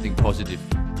 Something positive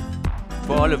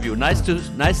for all of you. Nice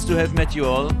to have met you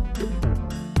all.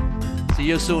 See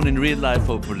you soon in real life,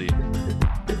 hopefully.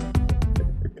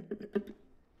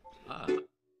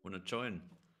 Wanna join?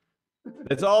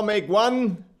 Let's all make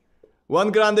one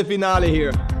grande finale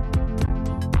here.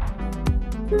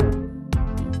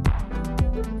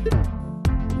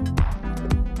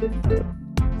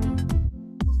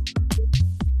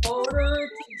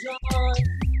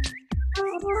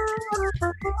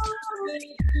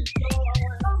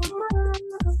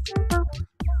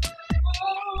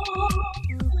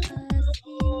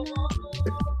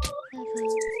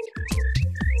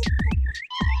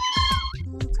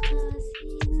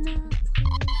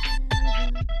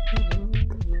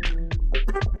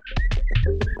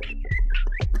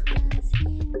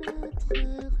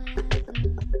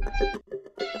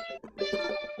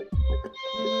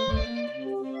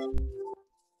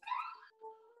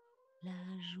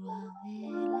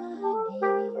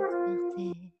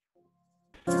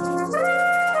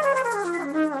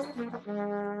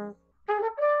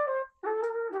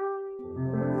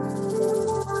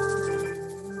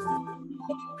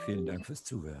 Vielen Dank fürs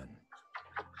Zuhören.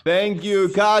 Thank you,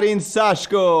 Karin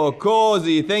Saschko,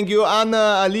 Cosi. Thank you,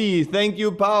 Anna Ali. Thank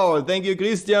you, Paul. Thank you,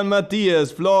 Christian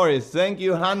Matthias, Floris. Thank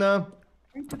you, Hannah.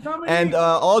 And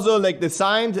also like the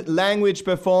signed language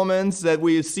performance that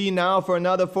we see now for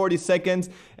another 40 seconds.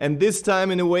 And this time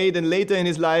in a way than later in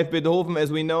his life, Beethoven,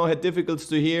 as we know, had difficulties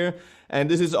to hear. And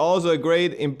this is also a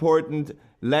great important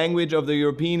language of the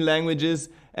European languages.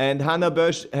 And Hannah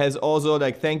Bösch has also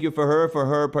thank you for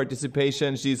her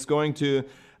participation. She's going to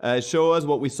show us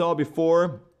what we saw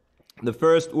before, the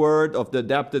first word of the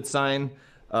adapted sign.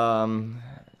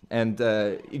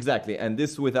 Exactly. And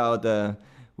this without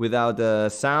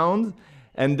sound.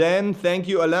 And then thank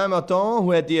you Alain Martin,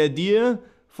 who had the idea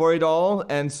for it all.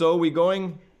 And so we're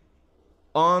going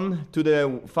on to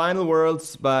the final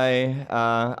words by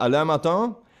Alain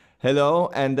Martin. Hello,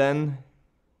 and then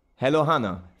hello,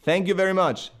 Hannah. Thank you very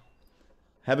much.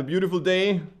 Have a beautiful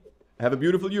day. Have a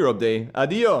beautiful Europe day.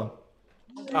 Adio.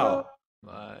 Ciao.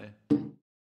 Bye.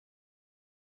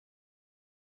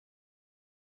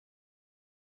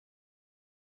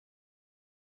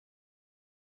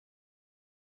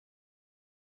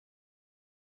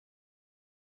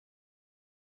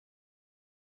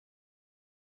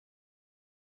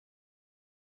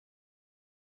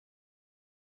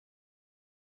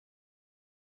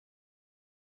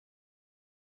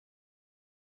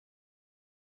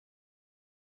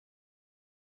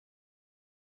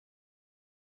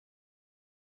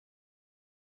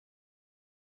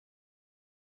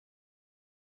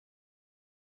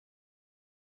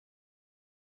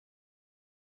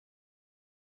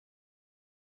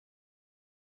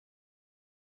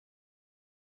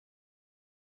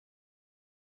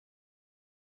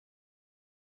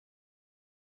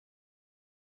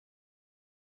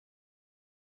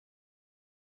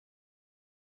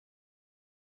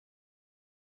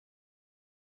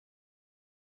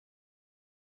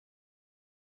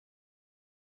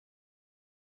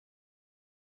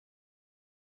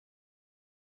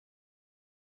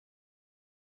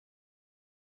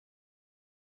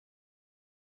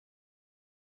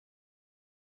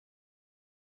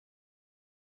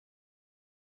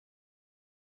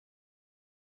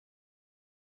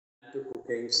 To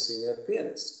cocaine singer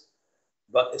pianist,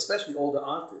 but especially all the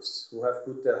artists who have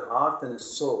put their heart and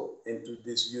soul into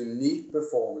this unique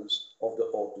performance of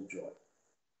the Ode to Joy.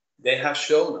 They have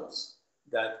shown us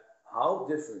that how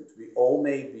different we all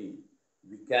may be,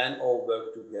 we can all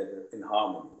work together in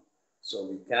harmony, so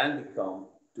we can become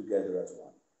together as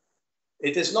one.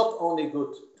 It is not only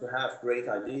good to have great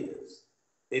ideas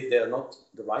if they are not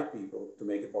the right people to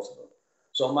make it possible.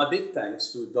 So my big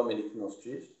thanks to Dominique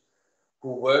Nostich,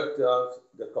 who worked out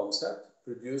the concept,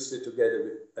 produced it together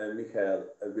with Michael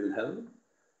Wilhelm,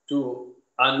 to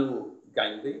Anu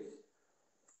Geinrich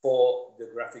for the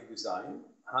graphic design,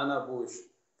 Hannah Bush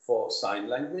for sign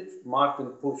language,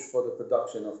 Martin Pusch for the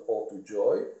production of Ode to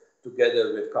Joy,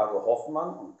 together with Karel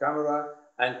Hoffman on camera,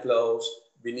 and Klaus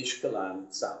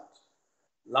Binishkelan sound.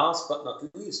 Last but not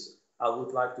least, I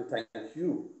would like to thank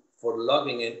you for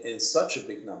logging in such a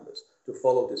big numbers to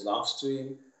follow this live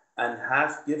stream and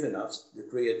have given us the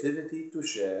creativity to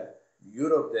share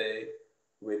Europe Day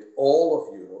with all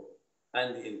of Europe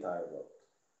and the entire world.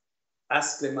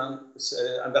 As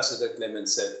Ambassador Klement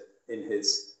said in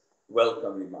his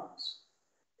welcome remarks,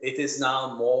 it is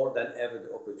now more than ever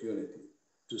the opportunity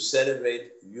to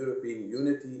celebrate European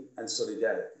unity and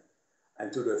solidarity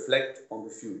and to reflect on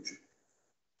the future,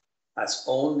 as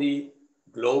only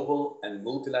global and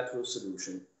multilateral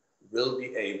solution will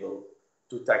be able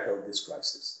to tackle this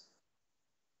crisis.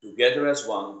 Together as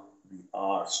one, we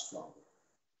are stronger.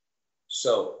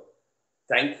 So,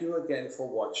 thank you again for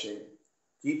watching.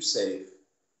 Keep safe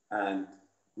and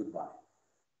goodbye.